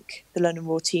still think the London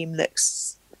Raw team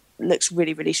looks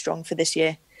really, really strong for this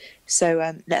year.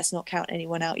 So let's not count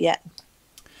anyone out yet.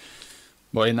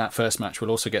 Well, in that first match,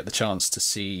 we'll also get the chance to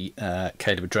see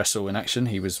Caleb Dressel in action.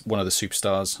 He was one of the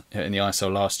superstars in the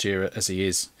ISL last year, as he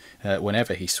is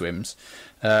whenever he swims.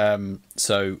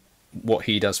 So what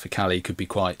he does for Cali could be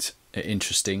quite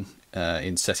interesting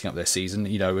in setting up their season.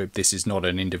 This is not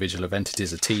an individual event, it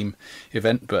is a team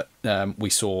event, but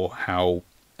we saw how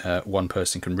one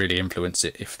person can really influence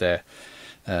it if they're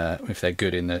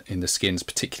good in the skins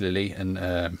particularly, and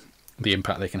the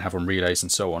impact they can have on relays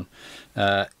and so on.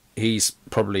 He's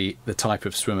probably the type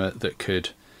of swimmer that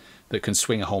can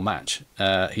swing a whole match.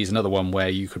 He's another one where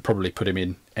you could probably put him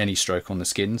in any stroke on the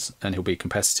skins and he'll be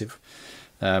competitive.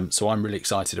 So I'm really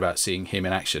excited about seeing him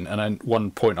in action. And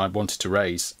one point I wanted to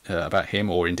raise about him,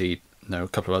 or indeed a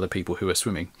couple of other people who are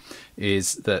swimming,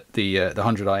 is that the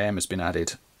 100 IM has been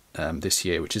added this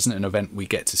year, which isn't an event we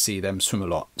get to see them swim a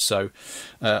lot. So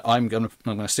I'm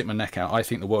gonna stick my neck out. I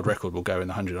think the world record will go in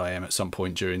the 100 IM at some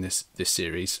point during this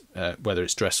series, whether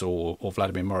it's Dressel or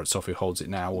Vladimir Morozov who holds it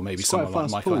now, or maybe someone like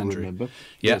Michael Andrew. Remember?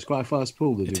 Yeah, it's quite a fast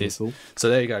pool. It is. So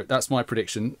there you go. That's my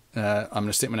prediction. I'm going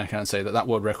to stick my neck out and say that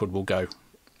world record will go.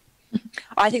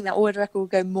 I think that world record will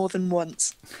go more than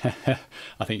once.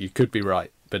 I think you could be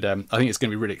right, but I think it's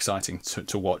going to be really exciting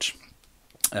to watch.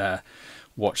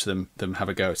 Watch them have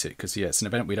a go at it, because it's an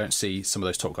event we don't see some of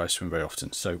those top guys swim very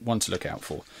often, so one to look out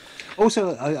for.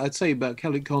 Also, I'd say about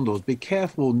Cali Condors, be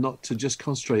careful not to just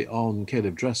concentrate on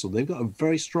Caleb Dressel. They've got a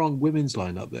very strong women's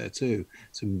lineup there too,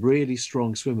 some really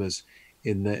strong swimmers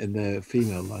in their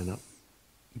female lineup.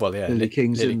 Well, yeah, Lily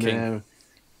King's in there,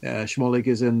 Schmolik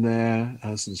is in there,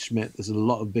 Alison Schmidt. There's a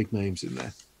lot of big names in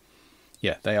there.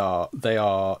 Yeah, they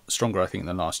are stronger, I think,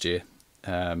 than last year.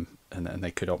 And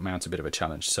they could mount a bit of a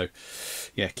challenge. So,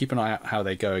 yeah, keep an eye out how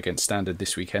they go against Standard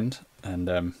this weekend, and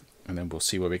then we'll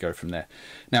see where we go from there.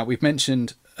 Now, we've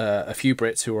mentioned a few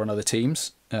Brits who are on other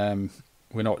teams.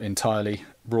 We're not entirely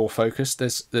Raw focused.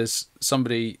 There's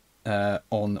somebody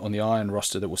on the Iron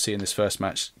roster that we'll see in this first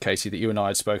match, Katie, that you and I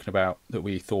had spoken about, that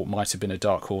we thought might have been a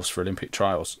dark horse for Olympic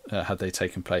trials had they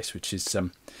taken place, which is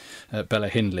Bella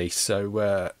Hindley.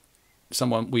 So,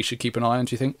 someone we should keep an eye on,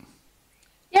 do you think?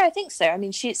 Yeah, I think so. I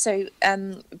mean,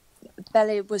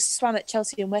 Bella was swam at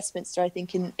Chelsea and Westminster, I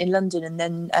think, in London, and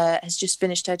then has just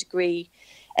finished her degree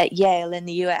at Yale in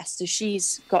the US. So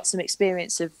she's got some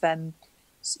experience of the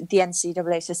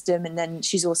NCAA system, and then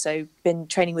she's also been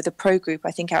training with a pro group,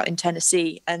 I think, out in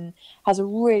Tennessee, and has a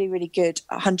really, really good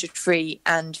 100 free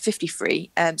and 50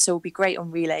 free. So will be great on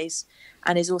relays,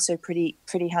 and is also pretty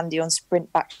handy on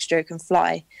sprint, backstroke, and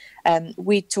fly.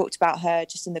 We talked about her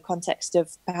just in the context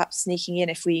of perhaps sneaking in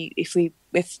if we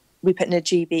put in a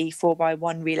GB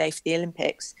 4x1 relay for the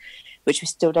Olympics, which we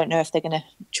still don't know if they're going to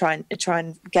try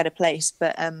and get a place.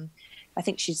 But I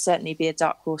think she'd certainly be a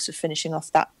dark horse of finishing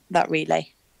off that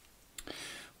relay.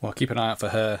 Well, keep an eye out for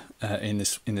her in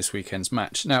this weekend's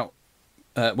match. Now,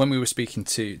 when we were speaking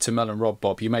to Mel and Rob,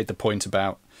 Bob, you made the point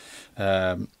about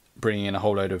bringing in a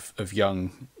whole load of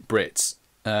young Brits,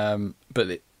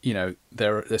 but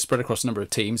they're spread across a number of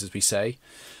teams, as we say.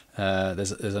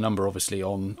 There's a number obviously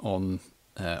on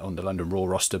the London Raw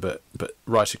roster, but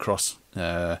right across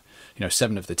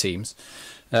 7 of the teams,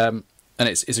 and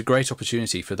it's a great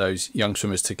opportunity for those young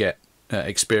swimmers to get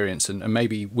experience, and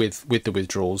maybe with the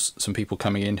withdrawals, some people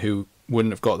coming in who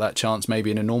wouldn't have got that chance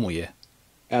maybe in a normal year.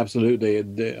 Absolutely,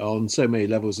 and on so many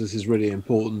levels this is really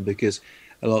important, because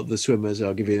a lot of the swimmers,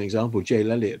 I'll give you an example, Jay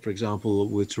Elliott, for example,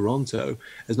 with Toronto,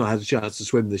 has not had a chance to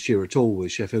swim this year at all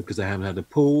with Sheffield because they haven't had a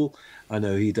pool. I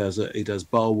know he does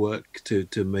bar work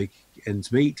to make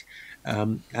ends meet.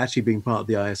 Actually being part of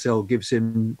the ISL gives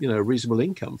him a reasonable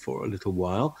income for a little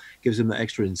while, gives him that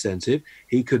extra incentive.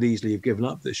 He could easily have given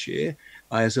up this year.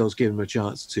 ISL's given him a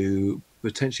chance to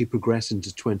potentially progress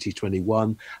into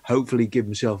 2021, hopefully give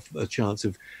himself a chance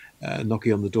of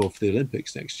knocking on the door for the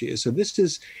Olympics next year. So this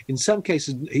is, in some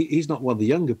cases, he's not one of the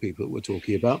younger people that we're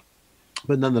talking about,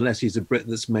 but nonetheless, he's a Brit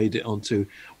that's made it onto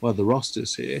one of the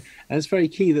rosters here. And it's very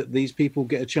key that these people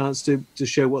get a chance to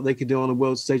show what they can do on a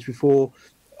world stage before,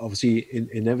 obviously,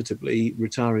 inevitably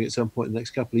retiring at some point in the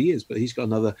next couple of years. But he's got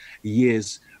another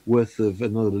year's worth of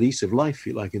another lease of life, if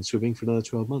you like, in swimming for another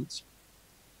 12 months.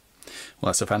 Well,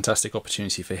 that's a fantastic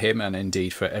opportunity for him and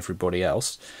indeed for everybody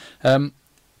else.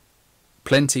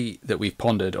 Plenty that we've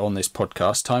pondered on this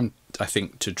podcast. Time, I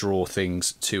think, to draw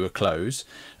things to a close.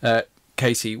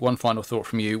 Katie, one final thought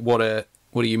from you. What are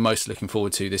you most looking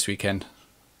forward to this weekend?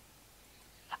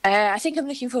 I think I'm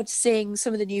looking forward to seeing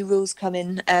some of the new rules come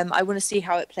in. I want to see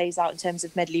how it plays out in terms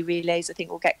of medley relays. I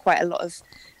think we'll get quite a lot of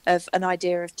an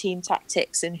idea of team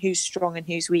tactics and who's strong and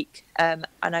who's weak. And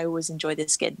I always enjoy the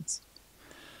skins.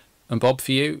 And Bob,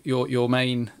 for you, your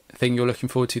main thing you're looking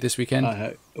forward to this weekend?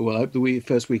 I hope the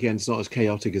first weekend's not as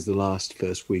chaotic as the last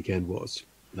first weekend was.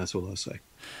 That's all I'll say.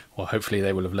 Well, hopefully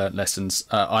they will have learnt lessons.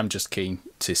 I'm just keen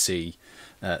to see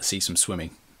some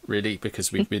swimming, really,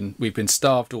 because we've been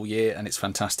starved all year, and it's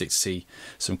fantastic to see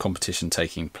some competition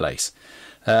taking place.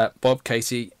 Bob,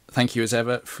 Katie, thank you as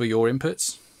ever for your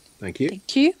inputs. Thank you.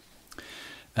 Thank you.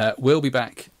 We'll be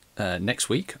back next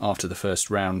week after the first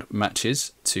round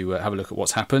matches to have a look at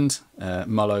what's happened,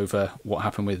 mull over what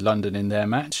happened with London in their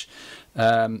match.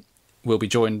 We'll be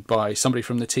joined by somebody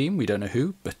from the team. We don't know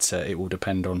who, but it will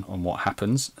depend on what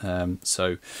happens.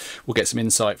 So we'll get some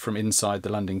insight from inside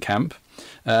the London camp.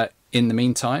 In the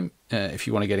meantime, if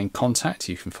you want to get in contact,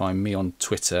 you can find me on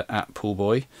Twitter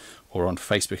 @Poolboy or on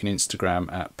Facebook and Instagram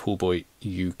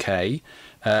 @PoolboyUK.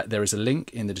 There is a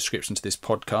link in the description to this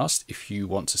podcast if you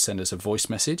want to send us a voice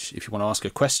message. If you want to ask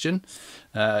a question,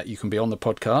 you can be on the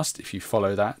podcast if you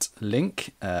follow that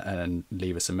link and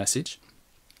leave us a message.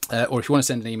 Or if you want to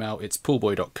send an email, it's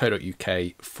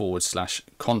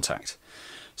poolboy.co.uk/contact.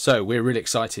 So we're really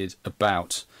excited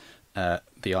about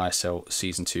the ISL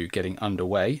Season 2 getting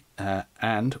underway,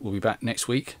 and we'll be back next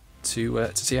week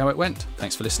to see how it went.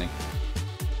 Thanks for listening.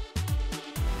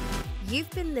 You've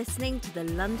been listening to the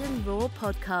London Raw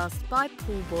podcast by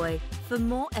Poolboy. For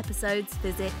more episodes,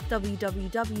 visit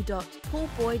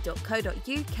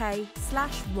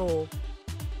www.poolboy.co.uk/raw.